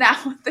 that's not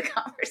what the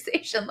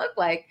conversation looked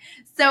like.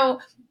 So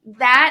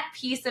that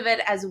piece of it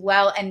as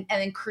well, and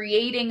then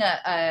creating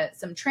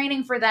some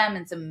training for them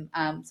and some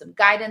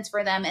guidance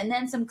for them, and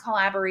then some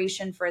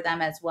collaboration for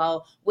them as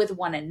well with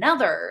one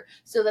another,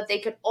 so that they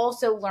could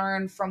also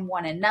learn from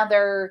one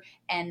another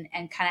and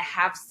kind of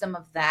have some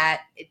of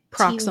that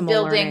proximal team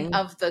building learning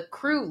of the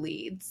crew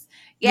leads.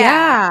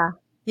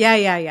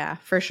 Yeah,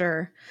 for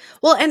sure.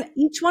 Well, and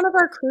each one of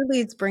our crew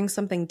leads brings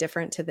something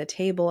different to the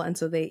table. And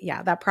so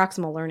that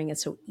proximal learning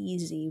is so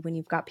easy when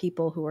you've got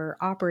people who are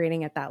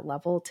operating at that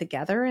level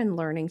together and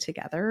learning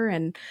together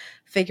and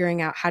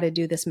figuring out how to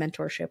do this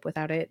mentorship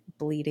without it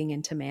bleeding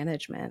into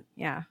management.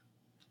 Yeah.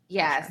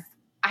 Yes. Sure.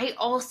 I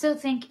also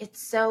think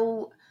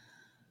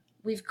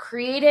we've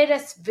created a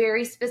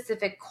very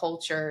specific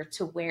culture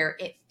to where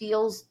it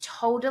feels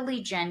totally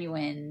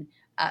genuine.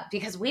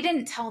 Because we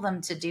didn't tell them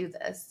to do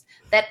this,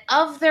 that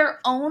of their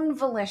own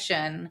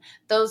volition,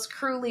 those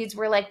crew leads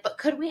were like, but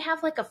could we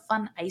have like a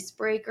fun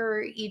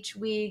icebreaker each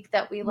week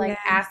that we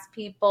ask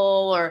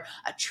people, or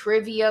a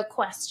trivia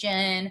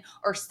question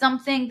or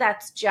something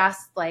that's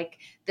just like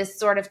this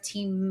sort of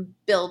team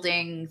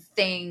building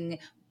thing,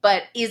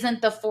 but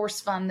isn't the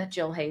forced fun that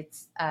Jill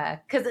hates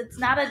because it's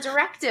not a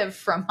directive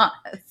from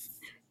us.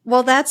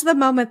 Well, that's the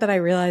moment that I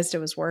realized it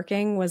was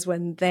working, was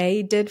when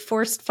they did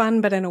forced fun,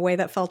 but in a way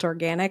that felt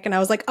organic. And I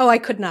was like, oh, I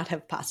could not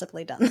have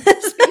possibly done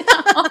this.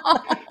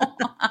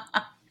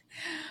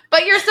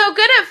 But you're so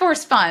good at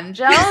forced fun,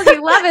 Jill.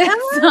 You love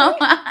it so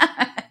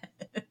much.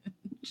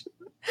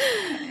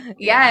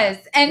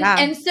 Yes.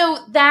 And so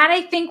that,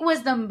 I think,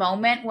 was the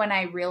moment when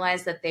I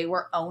realized that they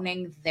were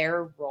owning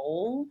their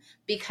role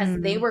because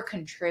they were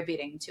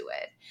contributing to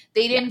it.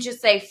 They didn't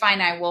just say,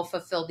 fine, I will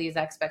fulfill these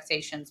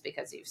expectations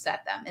because you've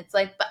set them. It's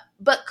like,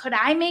 but could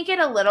I make it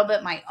a little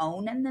bit my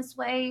own in this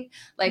way?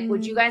 Like,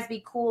 would you guys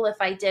be cool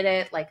if I did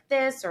it like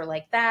this or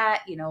like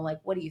that? You know, like,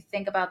 what do you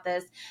think about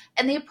this?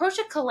 And they approach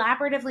it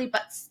collaboratively,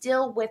 but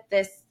still with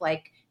this,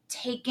 like,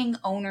 taking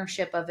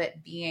ownership of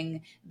it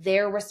being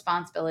their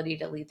responsibility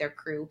to lead their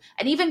crew,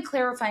 and even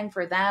clarifying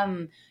for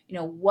them, you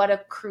know, what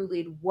a crew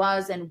lead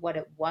was and what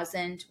it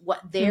wasn't, what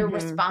their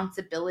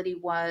responsibility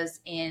was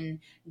in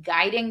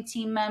guiding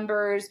team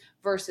members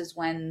versus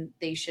when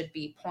they should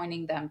be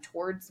pointing them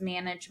towards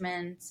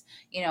management,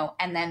 you know,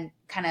 and then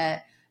kind of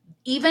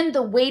even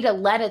the way to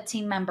let a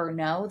team member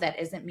know that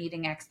isn't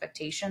meeting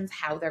expectations,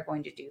 how they're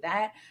going to do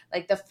that.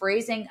 Like the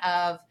phrasing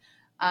of,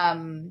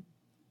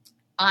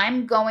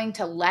 I'm going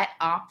to let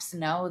ops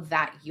know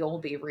that you'll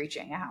be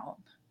reaching out.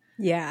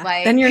 Yeah.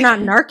 Like, then you're not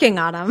narking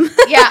on them.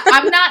 Yeah.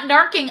 I'm not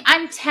narking.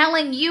 I'm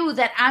telling you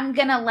that I'm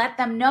going to let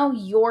them know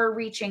you're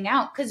reaching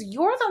out, because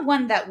you're the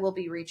one that will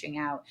be reaching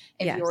out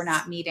if you're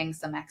not meeting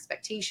some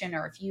expectation,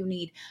 or if you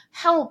need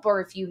help, or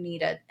if you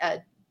need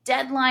a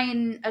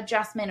deadline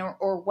adjustment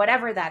or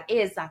whatever that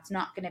is. That's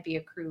not going to be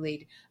a crew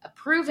lead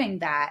approving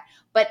that.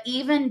 But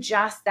even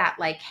just that,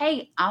 like,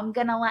 hey, I'm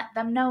going to let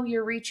them know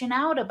you're reaching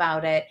out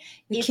about it.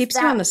 It keeps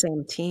you on the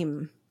same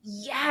team.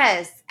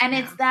 Yes. And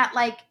it's that,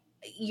 like,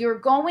 you're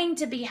going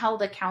to be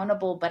held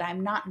accountable, but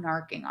I'm not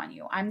narking on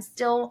you. I'm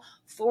still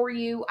for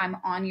you. I'm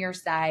on your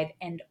side.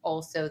 And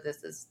also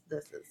this is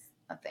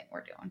a thing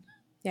we're doing.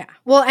 Yeah.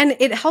 Well, and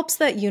it helps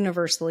that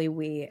universally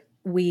we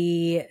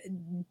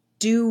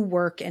do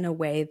work in a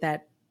way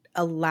that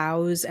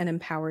allows and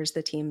empowers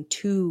the team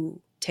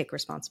to take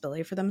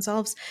responsibility for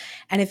themselves.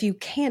 And if you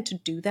can't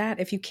do that,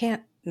 if you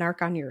can't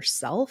narc on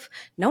yourself,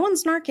 no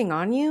one's narking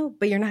on you,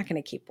 but you're not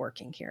going to keep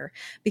working here.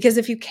 Because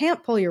if you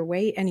can't pull your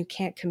weight and you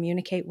can't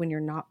communicate when you're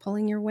not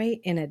pulling your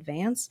weight in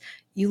advance,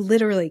 you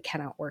literally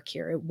cannot work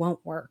here. It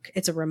won't work.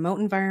 It's a remote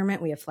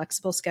environment. We have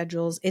flexible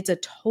schedules. It's a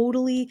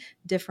totally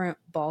different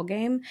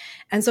ballgame.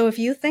 And so if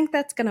you think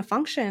that's going to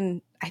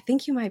function, I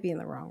think you might be in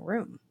the wrong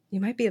room. You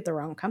might be at the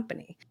wrong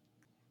company.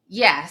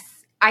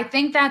 Yes, I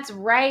think that's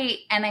right.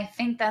 And I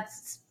think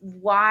that's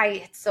why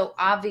it's so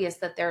obvious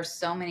that there are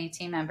so many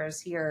team members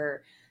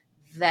here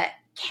that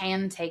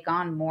can take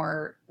on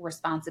more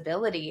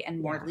responsibility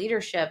and more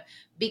leadership,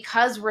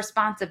 because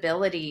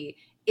responsibility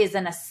is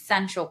an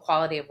essential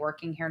quality of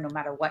working here, no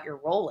matter what your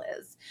role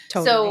is.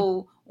 Totally.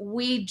 So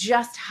we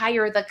just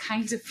hire the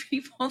kinds of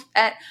people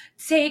that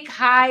take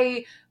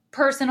high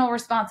personal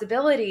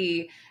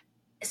responsibility.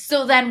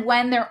 So then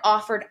when they're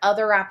offered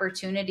other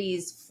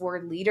opportunities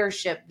for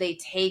leadership, they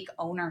take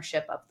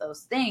ownership of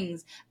those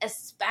things,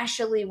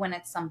 especially when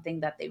it's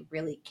something that they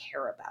really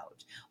care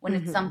about, when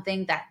it's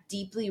something that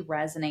deeply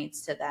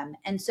resonates to them.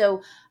 And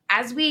so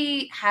as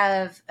we've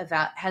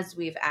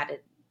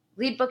added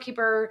lead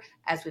bookkeeper,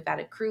 as we've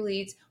added crew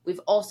leads, we've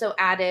also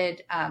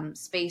added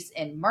space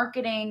in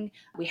marketing.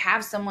 We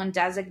have someone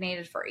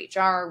designated for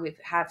HR. We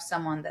have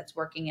someone that's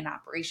working in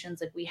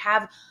operations. Like, we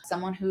have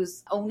someone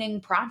who's owning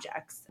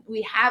projects.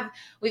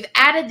 We've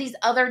added these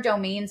other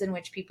domains in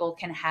which people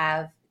can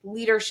have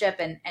leadership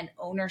and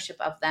ownership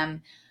of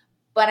them.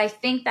 But I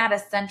think that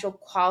essential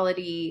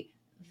quality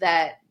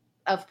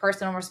of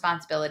personal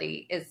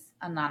responsibility is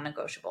a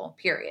non-negotiable,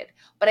 period.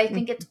 But I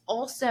think it's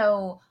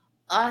also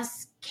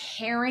us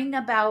caring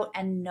about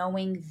and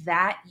knowing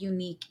that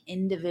unique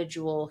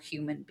individual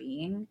human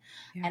being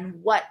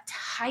and what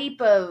type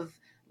of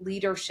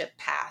leadership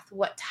path,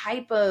 what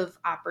type of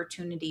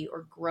opportunity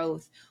or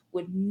growth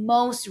would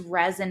most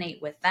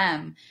resonate with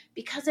them.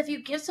 Because if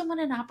you give someone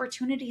an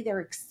opportunity they're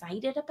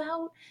excited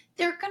about,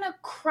 they're going to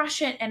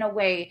crush it in a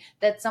way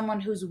that someone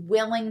who's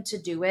willing to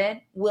do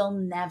it will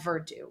never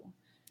do.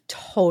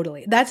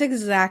 Totally. That's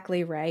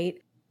exactly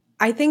right.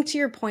 I think, to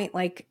your point,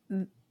 like,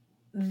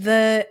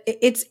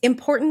 it's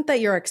important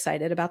that you're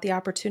excited about the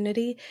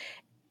opportunity.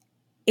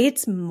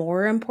 It's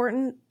more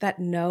important that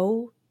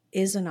no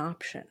is an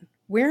option.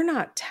 We're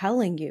not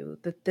telling you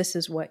that this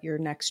is what your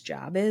next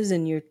job is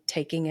and you're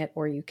taking it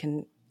or you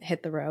can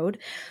hit the road.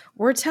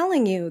 We're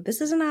telling you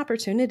this is an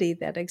opportunity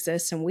that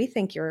exists and we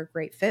think you're a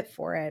great fit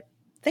for it.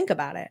 Think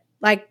about it.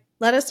 Like,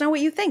 let us know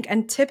what you think.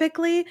 And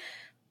typically,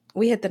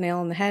 we hit the nail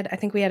on the head. I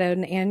think we had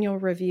an annual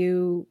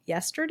review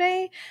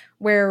yesterday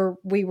where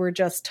we were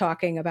just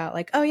talking about,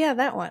 like, oh yeah,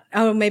 that one.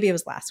 Oh, maybe it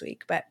was last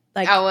week, but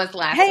like, it was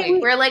last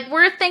week. We're like,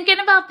 we're thinking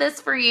about this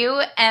for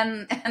you.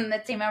 And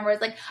the team member was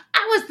like,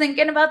 I was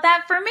thinking about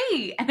that for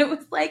me. And it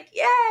was like,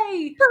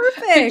 yay.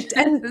 Perfect.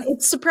 And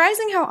it's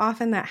surprising how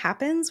often that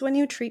happens when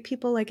you treat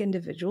people like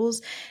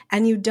individuals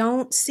and you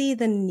don't see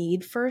the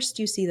need first,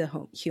 you see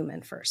the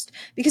human first,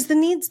 because the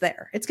need's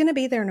there. It's going to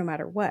be there no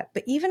matter what.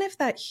 But even if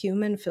that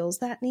human fills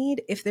that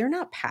need, if they're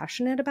not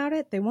passionate about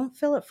it, they won't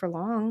fill it for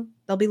long.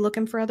 They'll be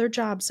looking for other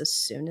jobs as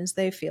soon as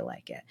they feel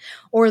like it,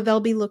 or they'll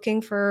be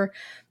looking for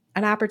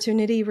an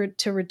opportunity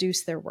to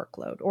reduce their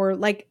workload, or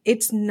like,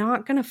 it's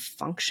not going to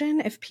function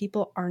if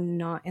people are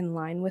not in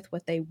line with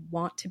what they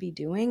want to be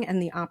doing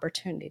and the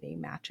opportunity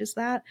matches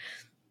that.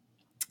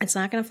 It's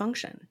not going to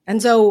function.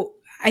 And so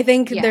I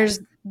think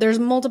there's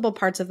multiple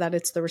parts of that.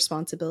 It's the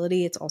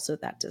responsibility. It's also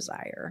that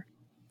desire.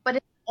 But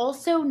it's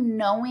also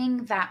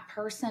knowing that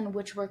person,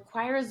 which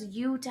requires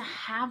you to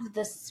have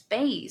the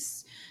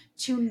space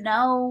to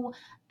know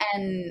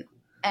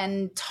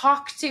and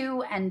talk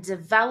to and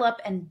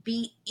develop and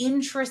be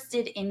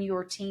interested in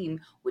your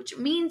team, which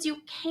means you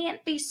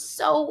can't be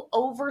so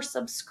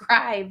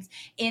oversubscribed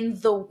in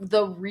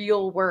the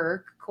real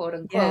work, quote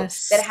unquote,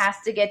 that has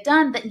to get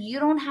done, that you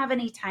don't have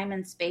any time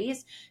and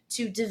space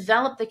to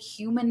develop the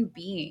human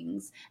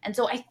beings. And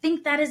so I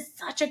think that is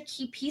such a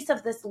key piece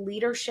of this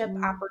leadership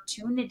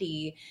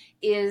opportunity,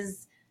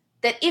 is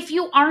that if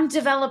you aren't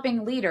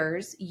developing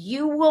leaders,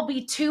 you will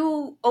be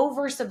too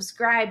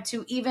oversubscribed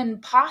to even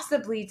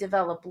possibly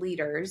develop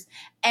leaders.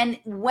 And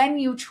when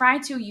you try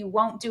to, you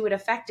won't do it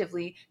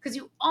effectively, because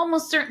you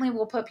almost certainly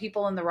will put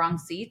people in the wrong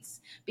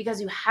seats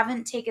because you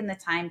haven't taken the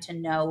time to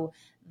know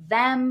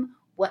them,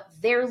 what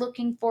they're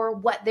looking for,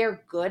 what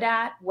they're good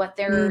at, what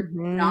they're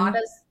not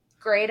as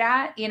great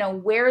at,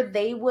 where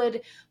they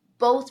would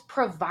both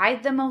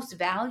provide the most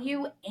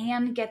value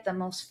and get the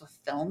most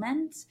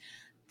fulfillment.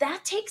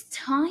 That takes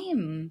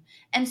time.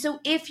 And so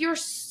if you're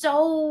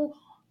so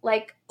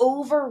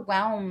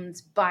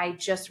overwhelmed by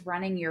just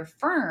running your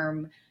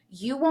firm,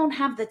 you won't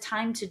have the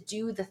time to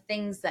do the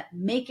things that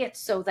make it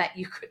so that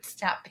you could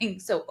stop being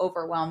so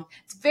overwhelmed.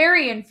 It's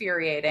very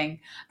infuriating.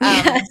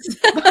 Yes.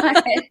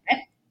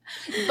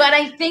 But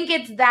I think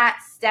it's that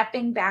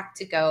stepping back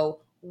to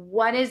go,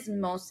 what is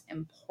most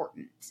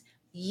important?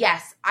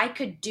 Yes, I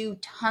could do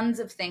tons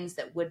of things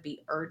that would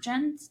be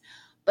urgent,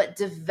 but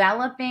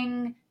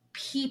developing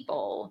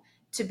people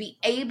to be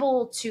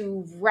able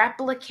to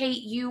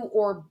replicate you,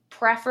 or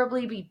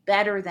preferably be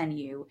better than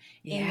you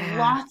in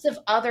lots of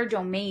other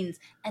domains,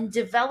 and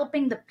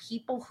developing the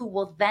people who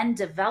will then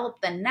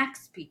develop the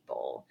next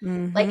people.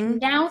 Like,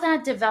 now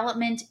that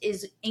development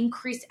is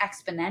increased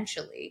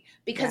exponentially,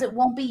 because it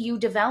won't be you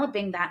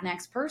developing that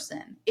next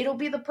person. It'll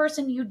be the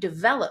person you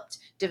developed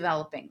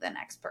developing the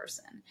next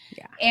person.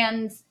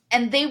 And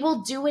they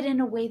will do it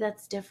in a way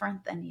that's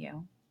different than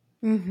you.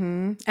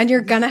 And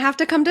you're going to have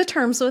to come to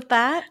terms with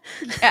that.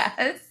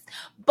 Yes.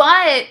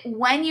 But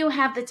when you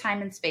have the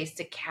time and space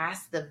to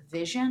cast the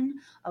vision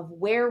of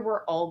where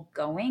we're all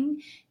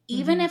going,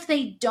 even if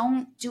they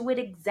don't do it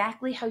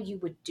exactly how you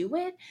would do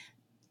it,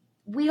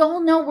 we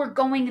all know we're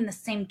going in the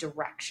same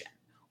direction.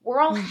 We're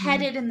all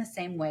headed in the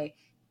same way.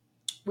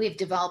 We've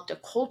developed a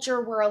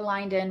culture we're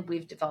aligned in.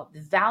 We've developed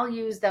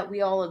values that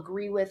we all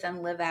agree with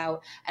and live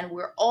out. And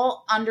we're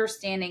all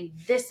understanding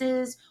this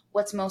is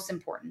what's most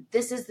important.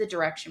 This is the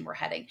direction we're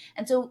heading.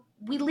 And so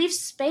we leave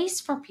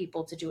space for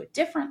people to do it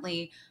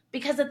differently,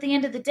 because at the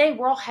end of the day,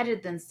 we're all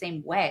headed in the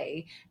same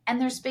way. And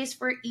there's space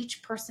for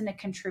each person to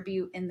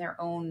contribute in their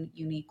own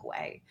unique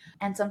way.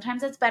 And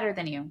sometimes it's better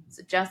than you.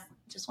 So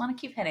just want to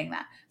keep hitting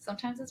that.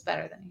 Sometimes it's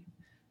better than you.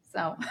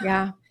 So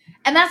yeah.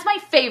 And that's my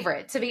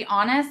favorite, to be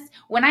honest.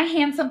 When I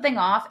hand something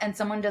off and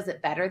someone does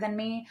it better than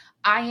me,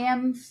 I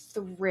am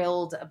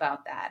thrilled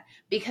about that,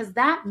 because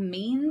that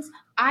means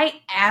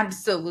I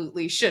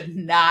absolutely should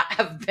not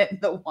have been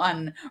the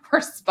one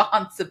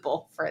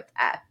responsible for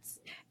that.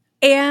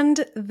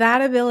 And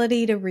that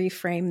ability to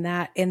reframe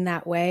that in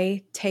that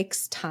way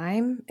takes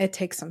time. It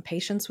takes some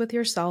patience with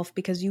yourself,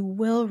 because you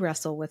will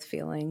wrestle with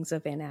feelings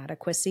of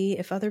inadequacy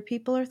if other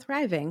people are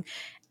thriving.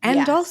 And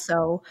Yes.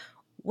 also,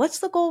 what's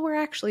the goal we're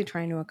actually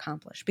trying to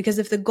accomplish? Because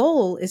if the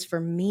goal is for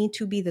me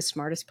to be the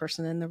smartest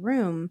person in the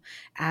room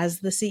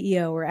as the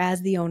CEO or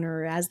as the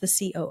owner or as the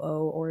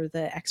COO or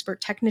the expert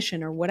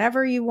technician or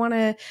whatever you want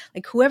to,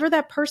 like whoever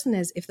that person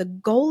is, if the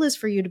goal is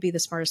for you to be the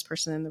smartest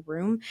person in the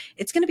room,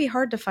 it's going to be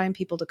hard to find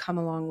people to come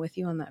along with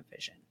you on that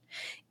vision.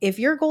 If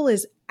your goal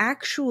is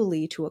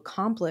actually to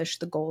accomplish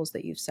the goals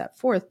that you've set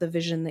forth, the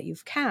vision that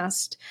you've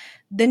cast,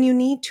 then you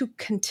need to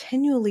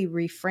continually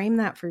reframe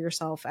that for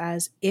yourself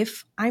as,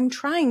 if I'm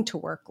trying to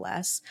work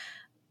less,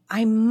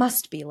 I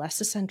must be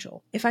less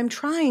essential. If I'm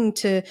trying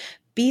to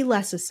be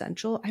less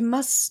essential, I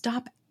must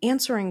stop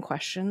answering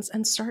questions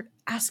and start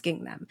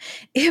asking them.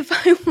 If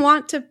I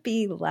want to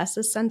be less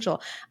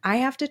essential, I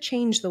have to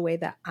change the way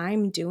that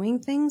I'm doing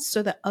things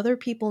so that other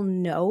people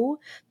know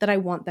that I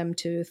want them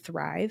to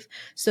thrive,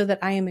 so that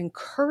I am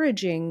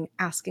encouraging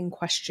asking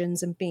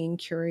questions and being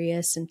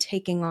curious and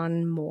taking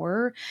on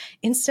more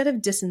instead of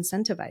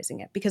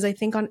disincentivizing it. Because I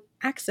think on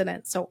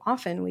accident, so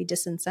often we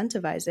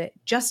disincentivize it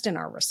just in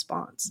our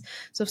response.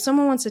 So if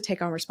someone wants to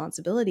take on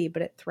responsibility,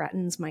 but it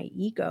threatens my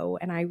ego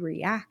and I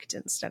react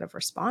instead of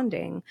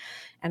responding,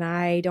 and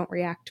I don't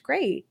react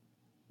great,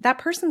 that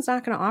person's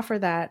not going to offer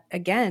that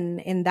again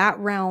in that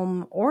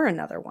realm or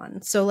another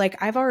one. So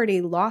like, I've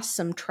already lost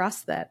some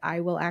trust that I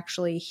will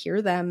actually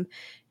hear them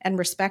and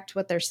respect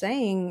what they're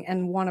saying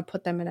and want to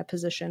put them in a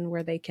position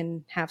where they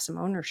can have some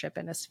ownership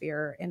in a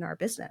sphere in our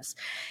business.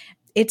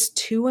 It's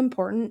too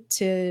important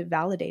to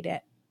validate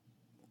it.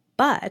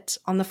 But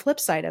on the flip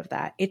side of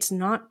that, it's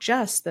not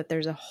just that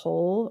there's a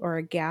hole or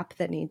a gap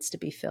that needs to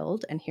be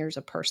filled, and here's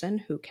a person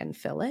who can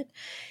fill it.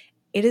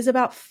 It is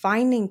about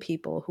finding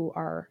people who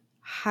are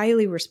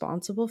highly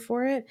responsible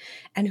for it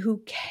and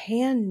who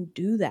can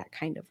do that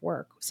kind of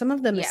work. Some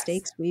of the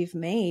mistakes we've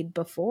made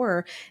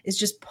before is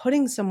just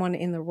putting someone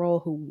in the role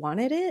who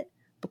wanted it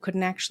but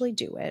couldn't actually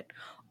do it,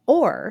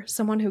 or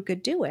someone who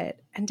could do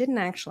it and didn't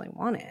actually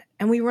want it.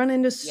 And we run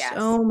into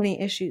so many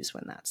issues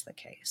when that's the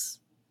case.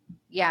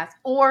 Yes.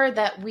 Or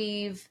that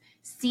we've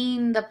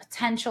seen the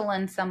potential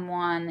in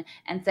someone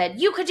and said,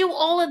 you could do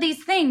all of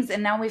these things.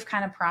 And now we've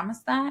kind of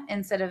promised that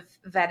instead of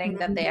vetting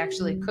that they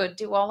actually could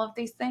do all of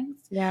these things.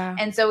 Yeah.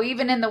 And so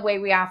even in the way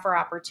we offer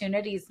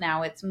opportunities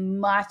now, it's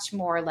much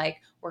more like,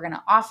 we're going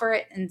to offer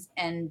it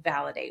and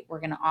validate.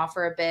 We're going to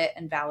offer a bit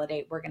and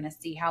validate. We're going to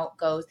see how it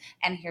goes.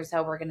 And here's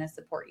how we're going to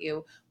support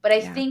you. But I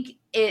think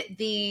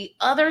the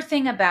other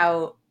thing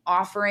about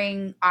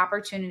offering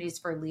opportunities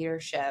for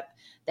leadership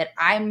that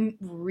I'm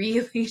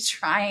really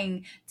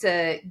trying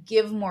to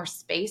give more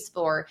space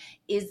for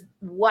is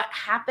what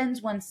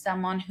happens when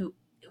someone who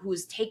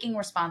is taking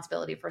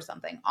responsibility for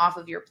something off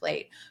of your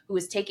plate, who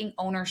is taking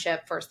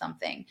ownership for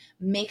something,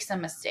 makes a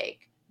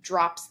mistake,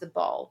 drops the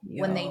ball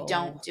when they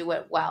don't do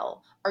it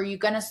well. Are you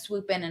going to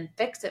swoop in and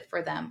fix it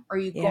for them? Or are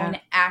you going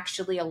to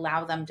actually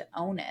allow them to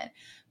own it?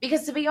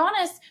 Because to be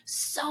honest,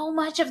 so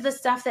much of the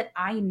stuff that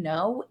I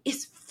know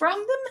is from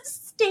the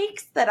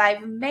mistakes that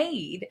I've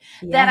made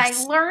that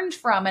I learned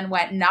from and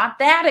went, not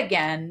that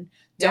again.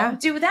 Don't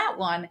do that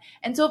one.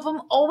 And so if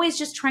I'm always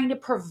just trying to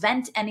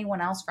prevent anyone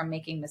else from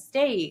making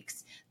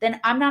mistakes, then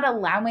I'm not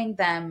allowing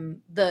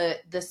them the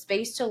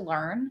space to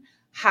learn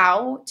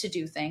how to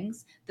do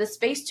things, the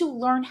space to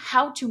learn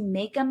how to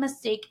make a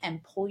mistake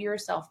and pull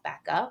yourself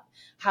back up,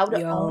 how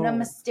to own a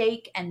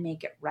mistake and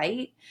make it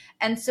right.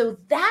 And so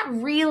that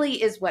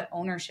really is what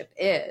ownership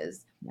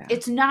is. Yeah.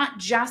 It's not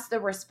just the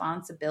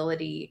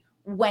responsibility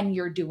when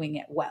you're doing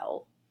it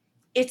well.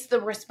 It's the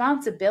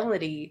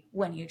responsibility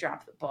when you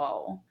drop the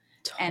ball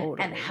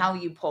and how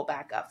you pull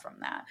back up from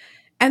that.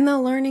 And the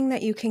learning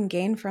that you can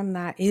gain from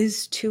that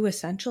is too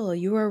essential.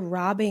 You are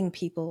robbing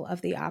people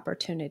of the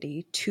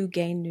opportunity to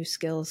gain new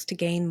skills, to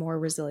gain more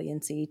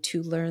resiliency,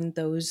 to learn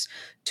those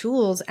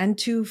tools, and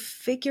to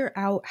figure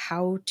out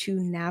how to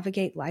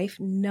navigate life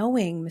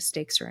knowing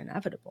mistakes are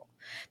inevitable.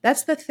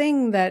 That's the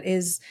thing that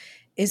is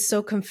is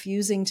so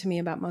confusing to me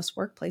about most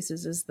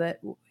workplaces is that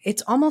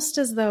it's almost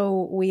as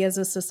though we as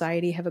a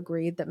society have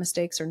agreed that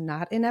mistakes are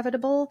not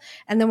inevitable.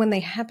 And then when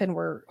they happen,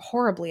 we're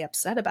horribly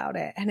upset about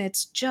it. And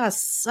it's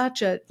just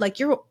such a, like,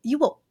 you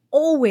will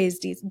always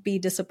be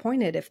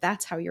disappointed if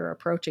that's how you're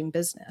approaching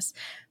business.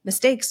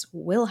 Mistakes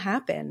will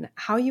happen.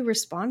 How you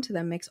respond to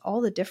them makes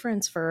all the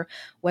difference for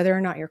whether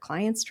or not your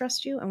clients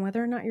trust you and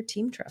whether or not your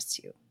team trusts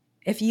you.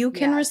 If you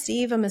can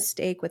receive a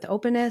mistake with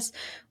openness,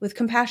 with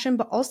compassion,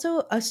 but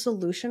also a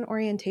solution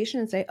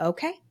orientation and say,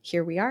 okay,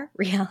 here we are.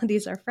 Reality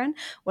is our friend.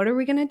 What are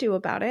we going to do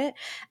about it?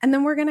 And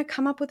then we're going to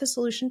come up with a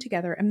solution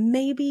together. And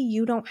maybe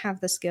you don't have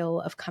the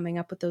skill of coming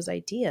up with those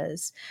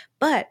ideas,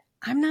 but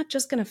I'm not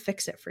just going to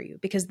fix it for you,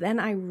 because then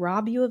I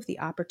rob you of the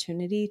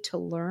opportunity to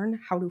learn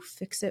how to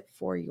fix it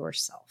for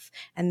yourself.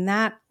 And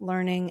that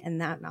learning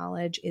and that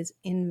knowledge is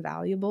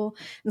invaluable.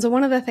 And so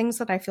one of the things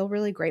that I feel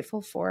really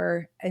grateful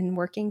for in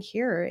working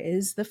here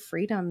is the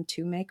freedom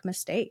to make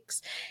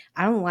mistakes.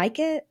 I don't like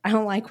it. I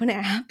don't like when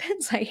it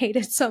happens. I hate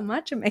it so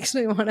much. It makes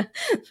me want to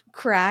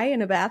cry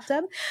in a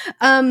bathtub.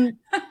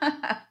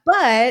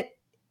 But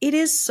it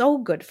is so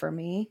good for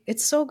me.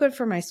 It's so good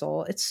for my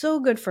soul. It's so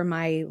good for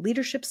my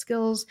leadership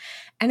skills.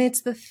 And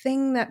it's the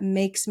thing that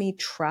makes me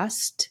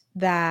trust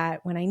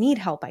that when I need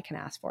help, I can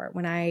ask for it.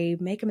 When I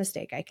make a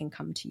mistake, I can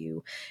come to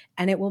you,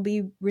 and it will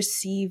be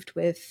received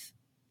with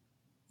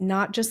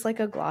not just like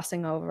a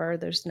glossing over.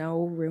 There's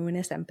no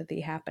ruinous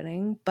empathy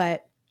happening,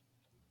 but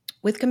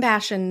with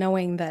compassion,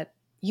 knowing that,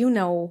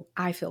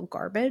 I feel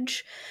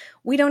garbage.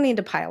 We don't need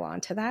to pile on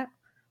to that.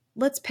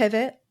 Let's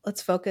pivot.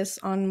 Let's focus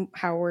on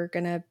how we're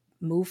going to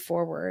move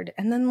forward.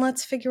 And then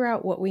let's figure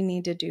out what we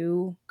need to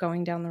do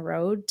going down the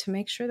road to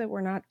make sure that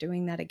we're not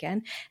doing that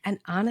again. And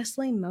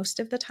honestly,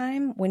 most of the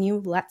time, when you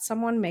let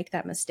someone make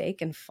that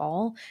mistake and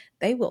fall,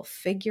 they will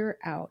figure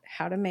out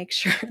how to make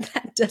sure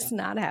that does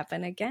not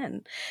happen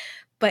again.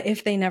 But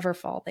if they never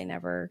fall, they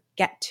never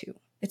get to.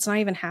 It's not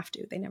even have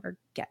to. They never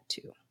get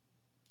to.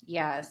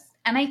 Yes.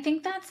 And I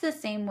think that's the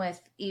same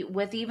with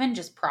even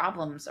just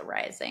problems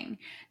arising.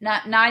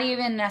 Not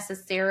even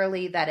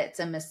necessarily that it's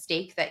a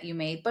mistake that you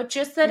made, but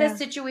just that a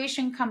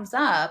situation comes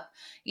up.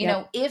 You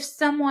know, if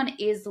someone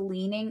is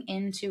leaning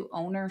into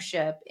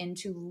ownership,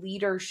 into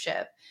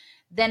leadership,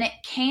 then it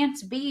can't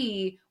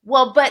be,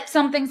 well, but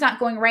something's not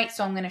going right,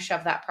 so I'm going to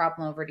shove that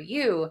problem over to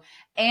you.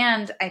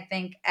 And I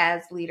think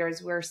as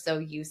leaders, we're so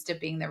used to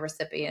being the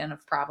recipient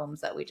of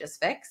problems that we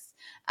just fix.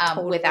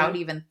 Without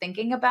even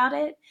thinking about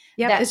it.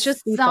 Yeah, it's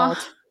just default.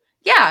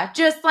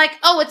 Just like,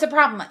 oh, it's a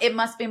problem. It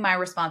must be my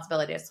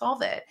responsibility to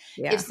solve it.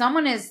 Yeah. If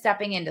someone is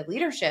stepping into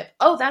leadership,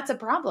 oh, that's a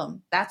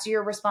problem. That's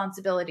your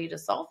responsibility to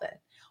solve it.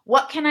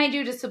 What can I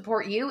do to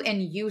support you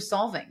in you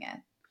solving it?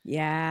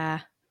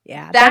 Yeah.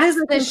 Yeah, that is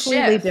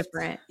completely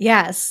different.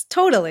 Yes,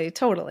 totally.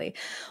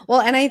 Well,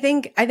 and I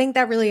think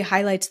that really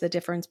highlights the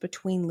difference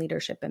between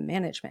leadership and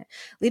management.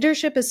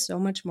 Leadership is so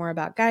much more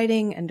about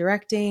guiding and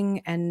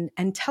directing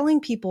and telling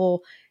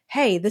people,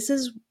 hey, this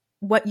is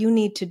what you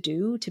need to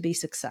do to be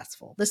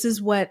successful. This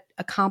is what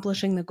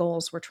accomplishing the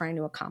goals we're trying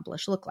to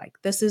accomplish look like.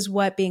 This is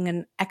what being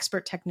an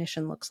expert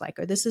technician looks like,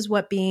 or this is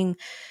what being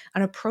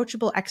an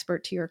approachable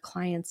expert to your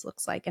clients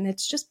looks like. And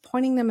it's just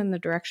pointing them in the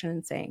direction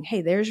and saying,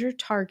 hey, there's your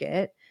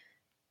target.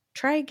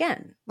 Try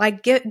again.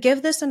 Like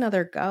give this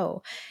another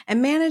go.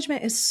 And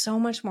management is so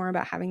much more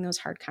about having those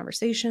hard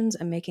conversations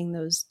and making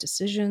those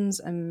decisions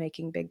and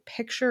making big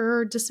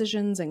picture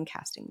decisions and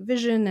casting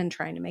vision and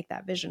trying to make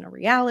that vision a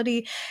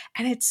reality.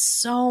 And it's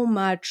so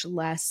much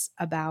less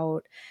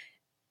about,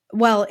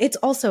 well, it's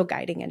also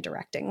guiding and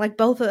directing, like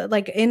both,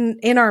 like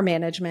in our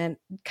management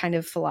kind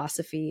of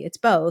philosophy, it's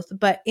both.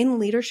 But in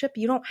leadership,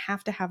 you don't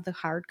have to have the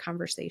hard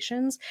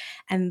conversations.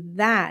 And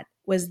that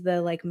was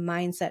the like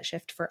mindset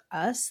shift for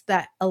us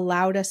that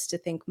allowed us to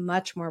think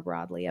much more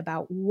broadly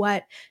about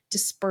what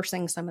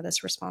dispersing some of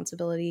this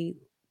responsibility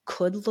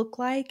could look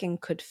like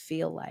and could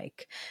feel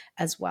like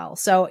as well.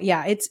 So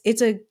yeah,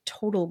 it's a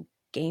total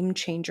game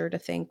changer to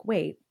think,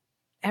 wait,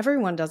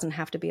 everyone doesn't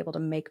have to be able to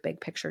make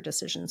big picture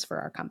decisions for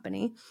our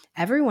company.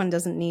 Everyone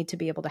doesn't need to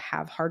be able to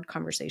have hard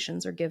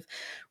conversations or give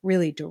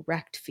really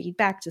direct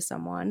feedback to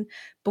someone.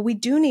 But we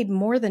do need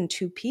more than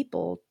two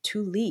people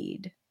to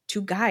lead,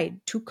 to guide,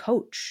 to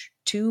coach,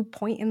 to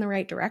point in the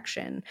right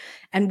direction.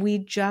 And we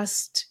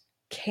just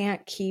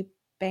can't keep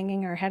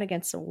banging our head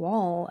against a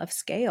wall of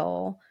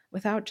scale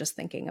without just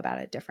thinking about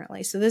it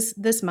differently. So this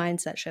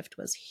mindset shift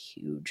was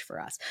huge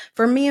for us.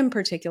 For me in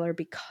particular,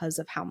 because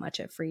of how much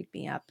it freed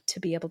me up to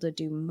be able to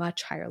do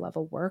much higher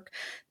level work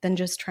than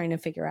just trying to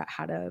figure out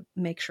how to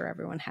make sure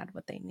everyone had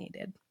what they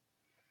needed.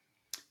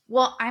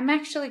 Well, I'm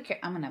going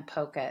to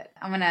poke it.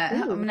 I'm going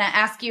to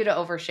ask you to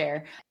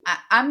overshare.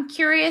 I'm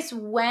curious,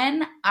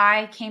 when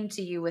I came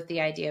to you with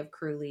the idea of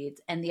crew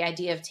leads and the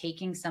idea of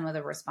taking some of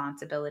the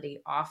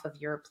responsibility off of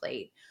your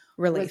plate,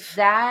 relief. Was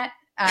that,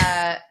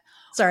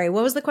 sorry,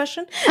 what was the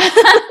question?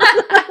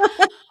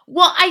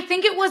 Well, I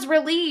think it was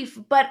relief,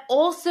 but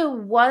also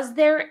was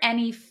there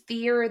any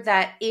fear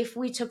that if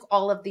we took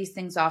all of these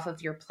things off of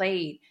your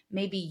plate,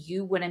 maybe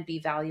you wouldn't be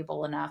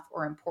valuable enough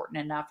or important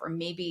enough, or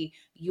maybe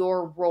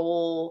your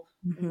role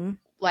Mm-hmm.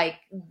 like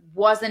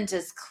wasn't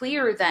as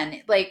clear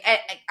then. Like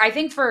I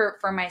think for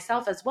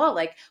myself as well,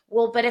 like,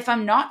 well, but if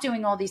I'm not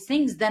doing all these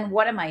things, then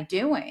what am I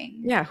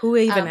doing? Yeah, who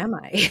even am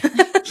I?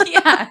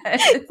 Yeah.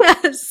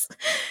 Yes.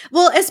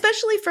 Well,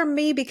 especially for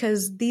me,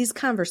 because these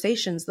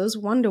conversations, those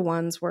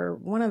one-to-ones were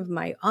one of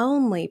my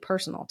only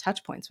personal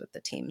touch points with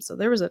the team. So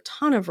there was a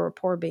ton of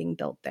rapport being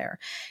built there.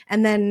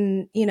 And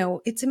then,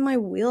 it's in my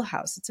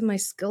wheelhouse. It's in my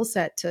skill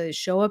set to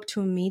show up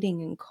to a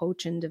meeting and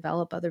coach and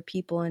develop other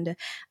people and to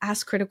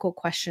ask critical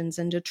questions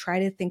and to try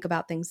to think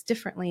about things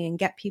differently and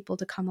get people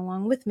to come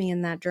along with me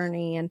in that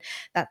journey and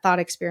that thought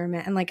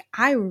experiment. And like,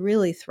 I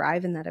really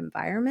thrive in that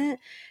environment.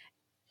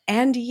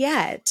 And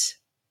yet,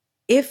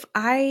 if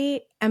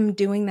I am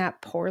doing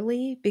that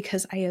poorly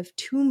because I have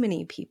too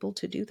many people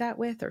to do that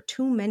with or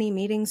too many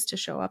meetings to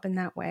show up in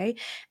that way,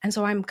 and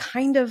so I'm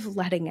kind of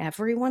letting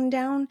everyone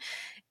down,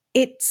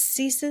 it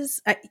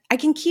ceases. I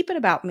can keep it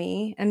about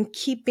me and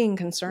keep being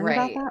concerned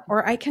about Right. that,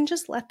 or I can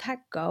just let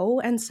that go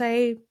and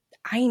say,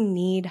 I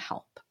need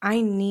help.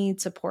 I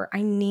need support.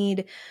 I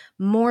need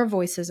more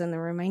voices in the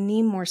room. I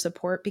need more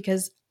support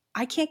because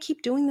I can't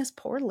keep doing this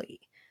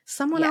poorly.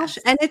 Someone else,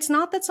 Yes. and it's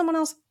not that someone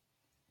else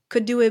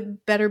could do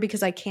it better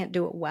because I can't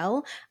do it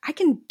well. I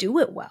can do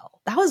it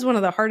well. That was one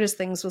of the hardest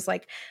things, was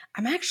like,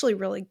 I'm actually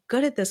really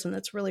good at this and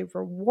it's really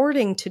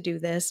rewarding to do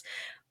this.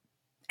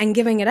 And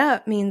giving it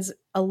up means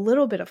a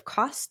little bit of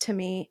cost to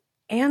me.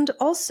 And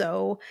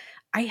also,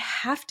 I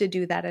have to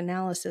do that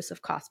analysis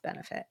of cost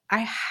benefit. I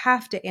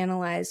have to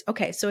analyze,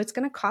 okay, so it's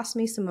going to cost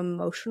me some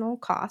emotional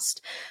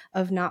cost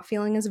of not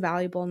feeling as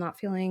valuable, not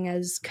feeling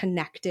as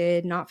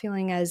connected, not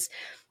feeling as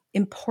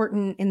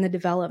important in the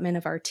development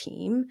of our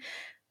team.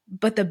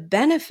 But the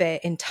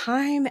benefit in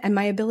time and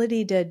my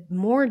ability to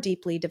more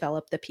deeply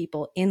develop the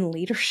people in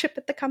leadership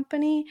at the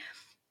company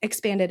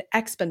expanded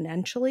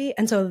exponentially.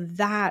 And so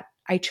that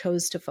I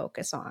chose to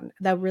focus on.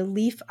 The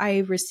relief I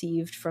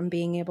received from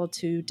being able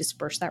to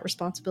disperse that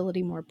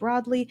responsibility more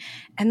broadly,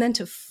 and then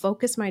to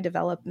focus my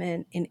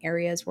development in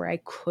areas where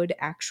I could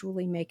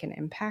actually make an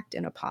impact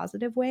in a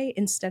positive way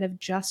instead of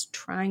just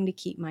trying to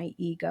keep my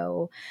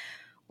ego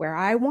where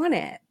I want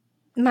it.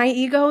 My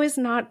ego is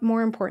not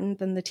more important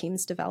than the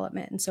team's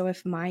development. And so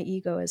if my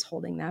ego is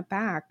holding that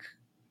back,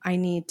 I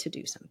need to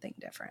do something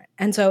different.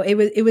 And so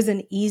it was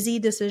an easy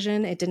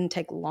decision. It didn't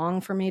take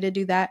long for me to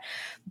do that,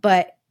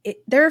 but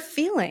there are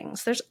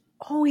feelings. There's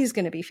always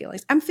going to be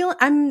feelings.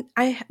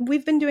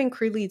 We've been doing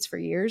crew leads for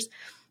years.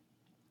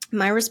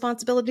 My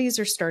responsibilities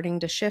are starting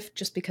to shift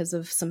just because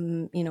of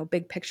some,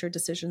 big picture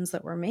decisions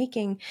that we're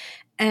making.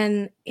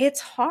 And it's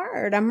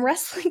hard. I'm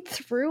wrestling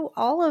through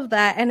all of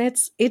that. And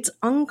it's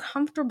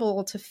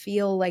uncomfortable to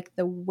feel like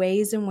the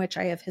ways in which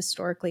I have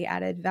historically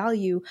added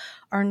value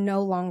are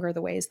no longer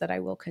the ways that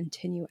I will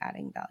continue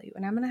adding value.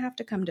 And I'm going to have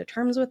to come to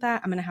terms with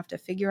that. I'm going to have to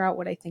figure out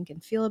what I think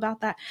and feel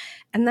about that.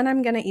 And then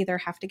I'm going to either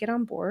have to get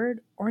on board,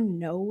 or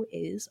no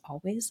is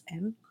always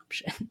an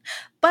option.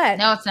 But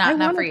no, it's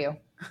not for you.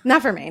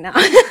 Not for me, no.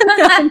 No,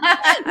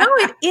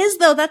 it is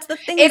though. That's the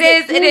thing. It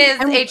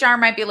is. HR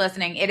might be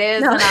listening. It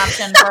is an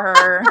option for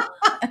her.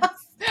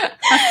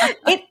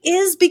 It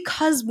is,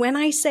 because when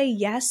I say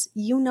yes,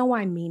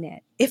 I mean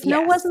it. If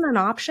no wasn't an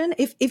option,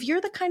 if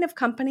you're the kind of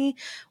company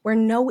where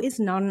no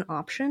is not an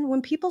option,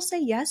 when people say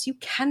yes, you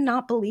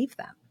cannot believe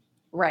them.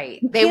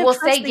 Right. They will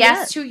say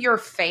yes to your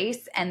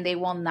face, and they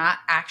will not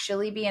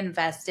actually be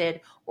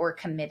invested or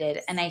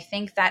committed. And I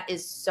think that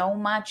is so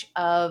much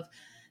of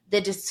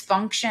the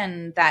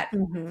dysfunction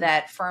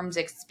that firms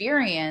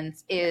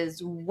experience,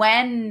 is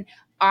when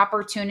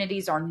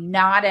opportunities are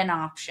not an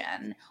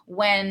option,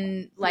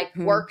 when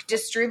work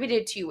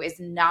distributed to you is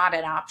not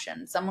an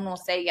option. Someone will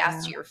say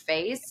yes to your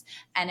face,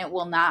 and it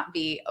will not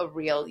be a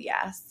real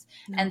yes.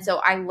 No. And so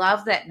I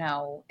love that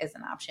no is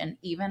an option.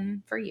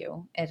 Even for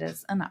you, it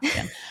is an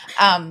option.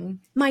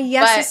 My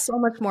yes is so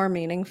much more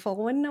meaningful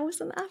when no is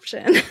an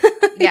option.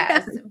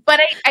 Yes. But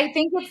I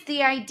think it's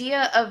the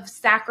idea of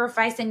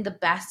sacrificing the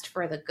best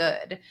for the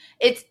good.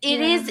 It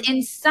is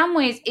in some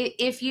ways,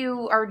 if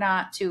you are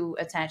not too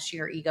attached to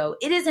your ego,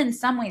 it is in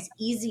some ways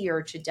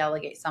easier to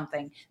delegate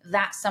something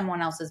that someone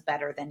else is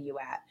better than you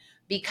at,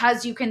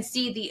 because you can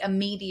see the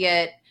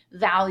immediate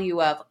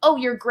value of, oh,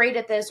 you're great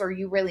at this, or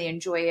you really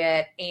enjoy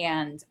it,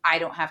 and I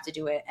don't have to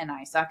do it, and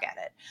I suck at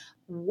it.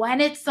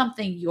 When it's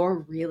something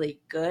you're really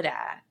good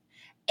at,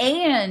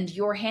 and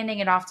you're handing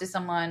it off to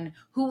someone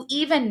who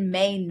even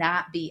may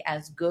not be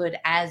as good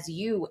as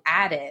you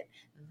at it,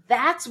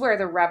 that's where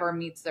the rubber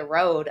meets the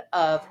road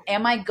of,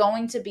 am I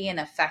going to be an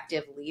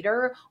effective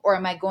leader, or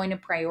am I going to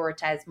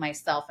prioritize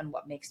myself and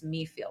what makes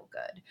me feel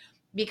good?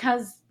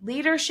 Because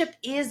leadership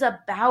is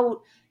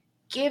about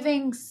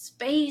giving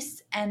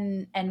space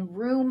and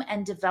room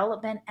and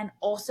development, and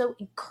also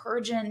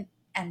encouraging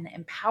and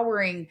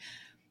empowering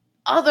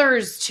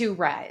others to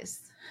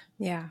rise.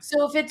 Yeah.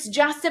 So if it's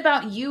just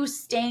about you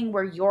staying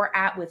where you're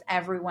at with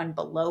everyone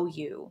below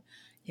you,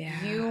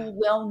 you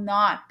will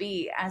not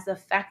be as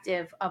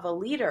effective of a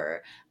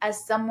leader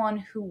as someone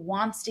who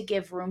wants to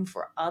give room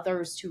for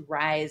others to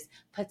rise,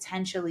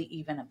 potentially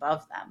even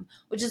above them.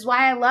 Which is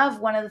why I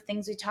love, one of the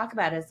things we talk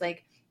about is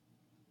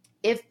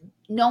if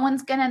no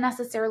one's going to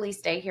necessarily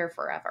stay here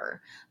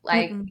forever,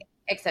 like, Mm-mm.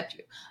 except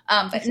you.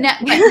 But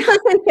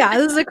yeah,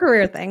 this is a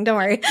career thing. Don't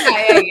worry.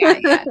 Yeah.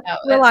 No,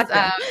 We're locked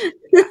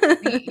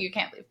in. You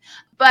can't leave.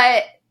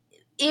 But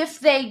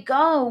if they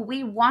go,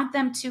 we want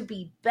them to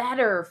be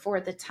better for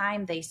the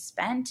time they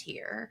spent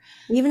here.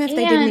 Even if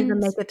they didn't even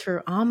make it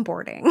through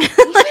onboarding. Even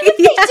if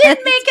they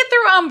didn't make it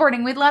through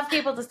onboarding, we'd love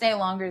people to stay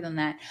longer than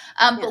that.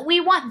 But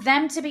we want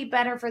them to be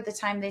better for the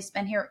time they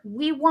spend here.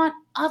 We want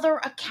other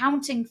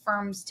accounting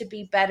firms to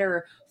be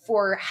better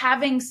for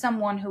having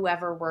someone who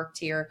ever worked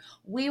here.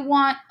 We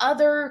want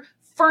other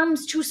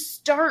firms to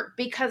start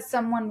because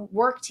someone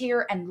worked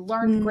here and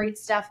learned great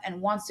stuff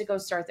and wants to go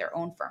start their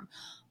own firm.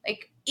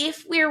 Like,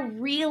 if we're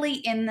really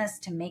in this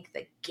to make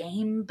the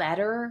game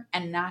better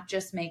and not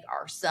just make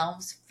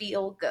ourselves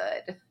feel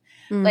good,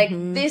 like,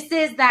 this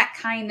is that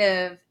kind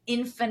of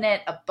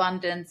infinite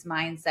abundance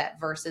mindset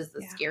versus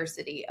the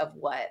scarcity of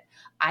what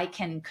I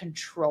can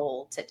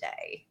control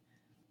today.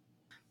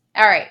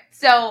 All right.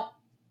 So,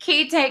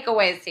 key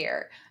takeaways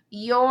here.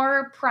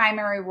 Your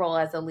primary role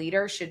as a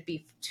leader should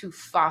be to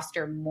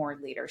foster more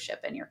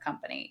leadership in your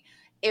company.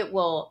 It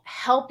will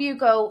help you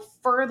go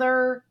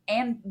further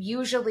and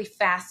usually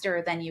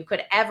faster than you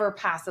could ever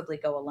possibly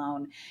go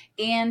alone.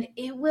 And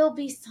it will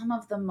be some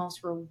of the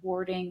most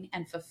rewarding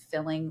and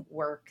fulfilling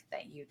work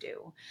that you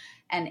do.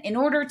 And in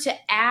order to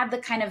add the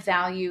kind of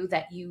value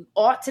that you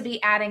ought to be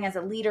adding as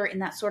a leader in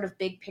that sort of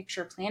big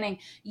picture planning,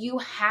 you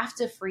have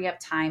to free up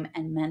time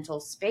and mental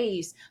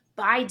space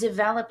by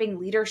developing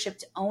leadership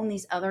to own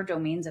these other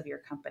domains of your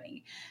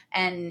company,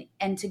 and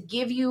to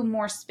give you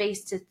more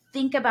space to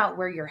think about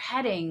where you're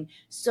heading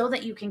so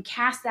that you can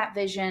cast that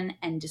vision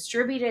and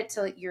distribute it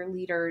to your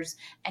leaders,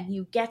 and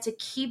you get to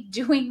keep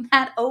doing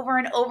that over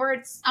and over.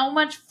 It's so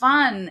much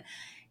fun.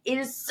 It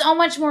is so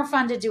much more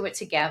fun to do it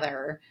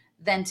together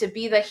than to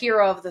be the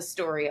hero of the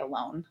story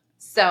alone.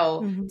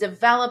 So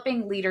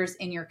developing leaders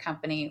in your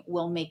company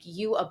will make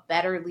you a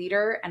better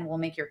leader and will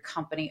make your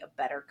company a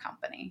better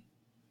company.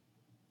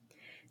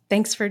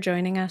 Thanks for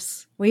joining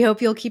us. We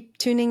hope you'll keep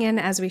tuning in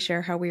as we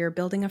share how we are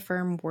building a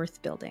firm worth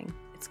building.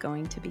 It's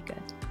going to be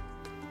good.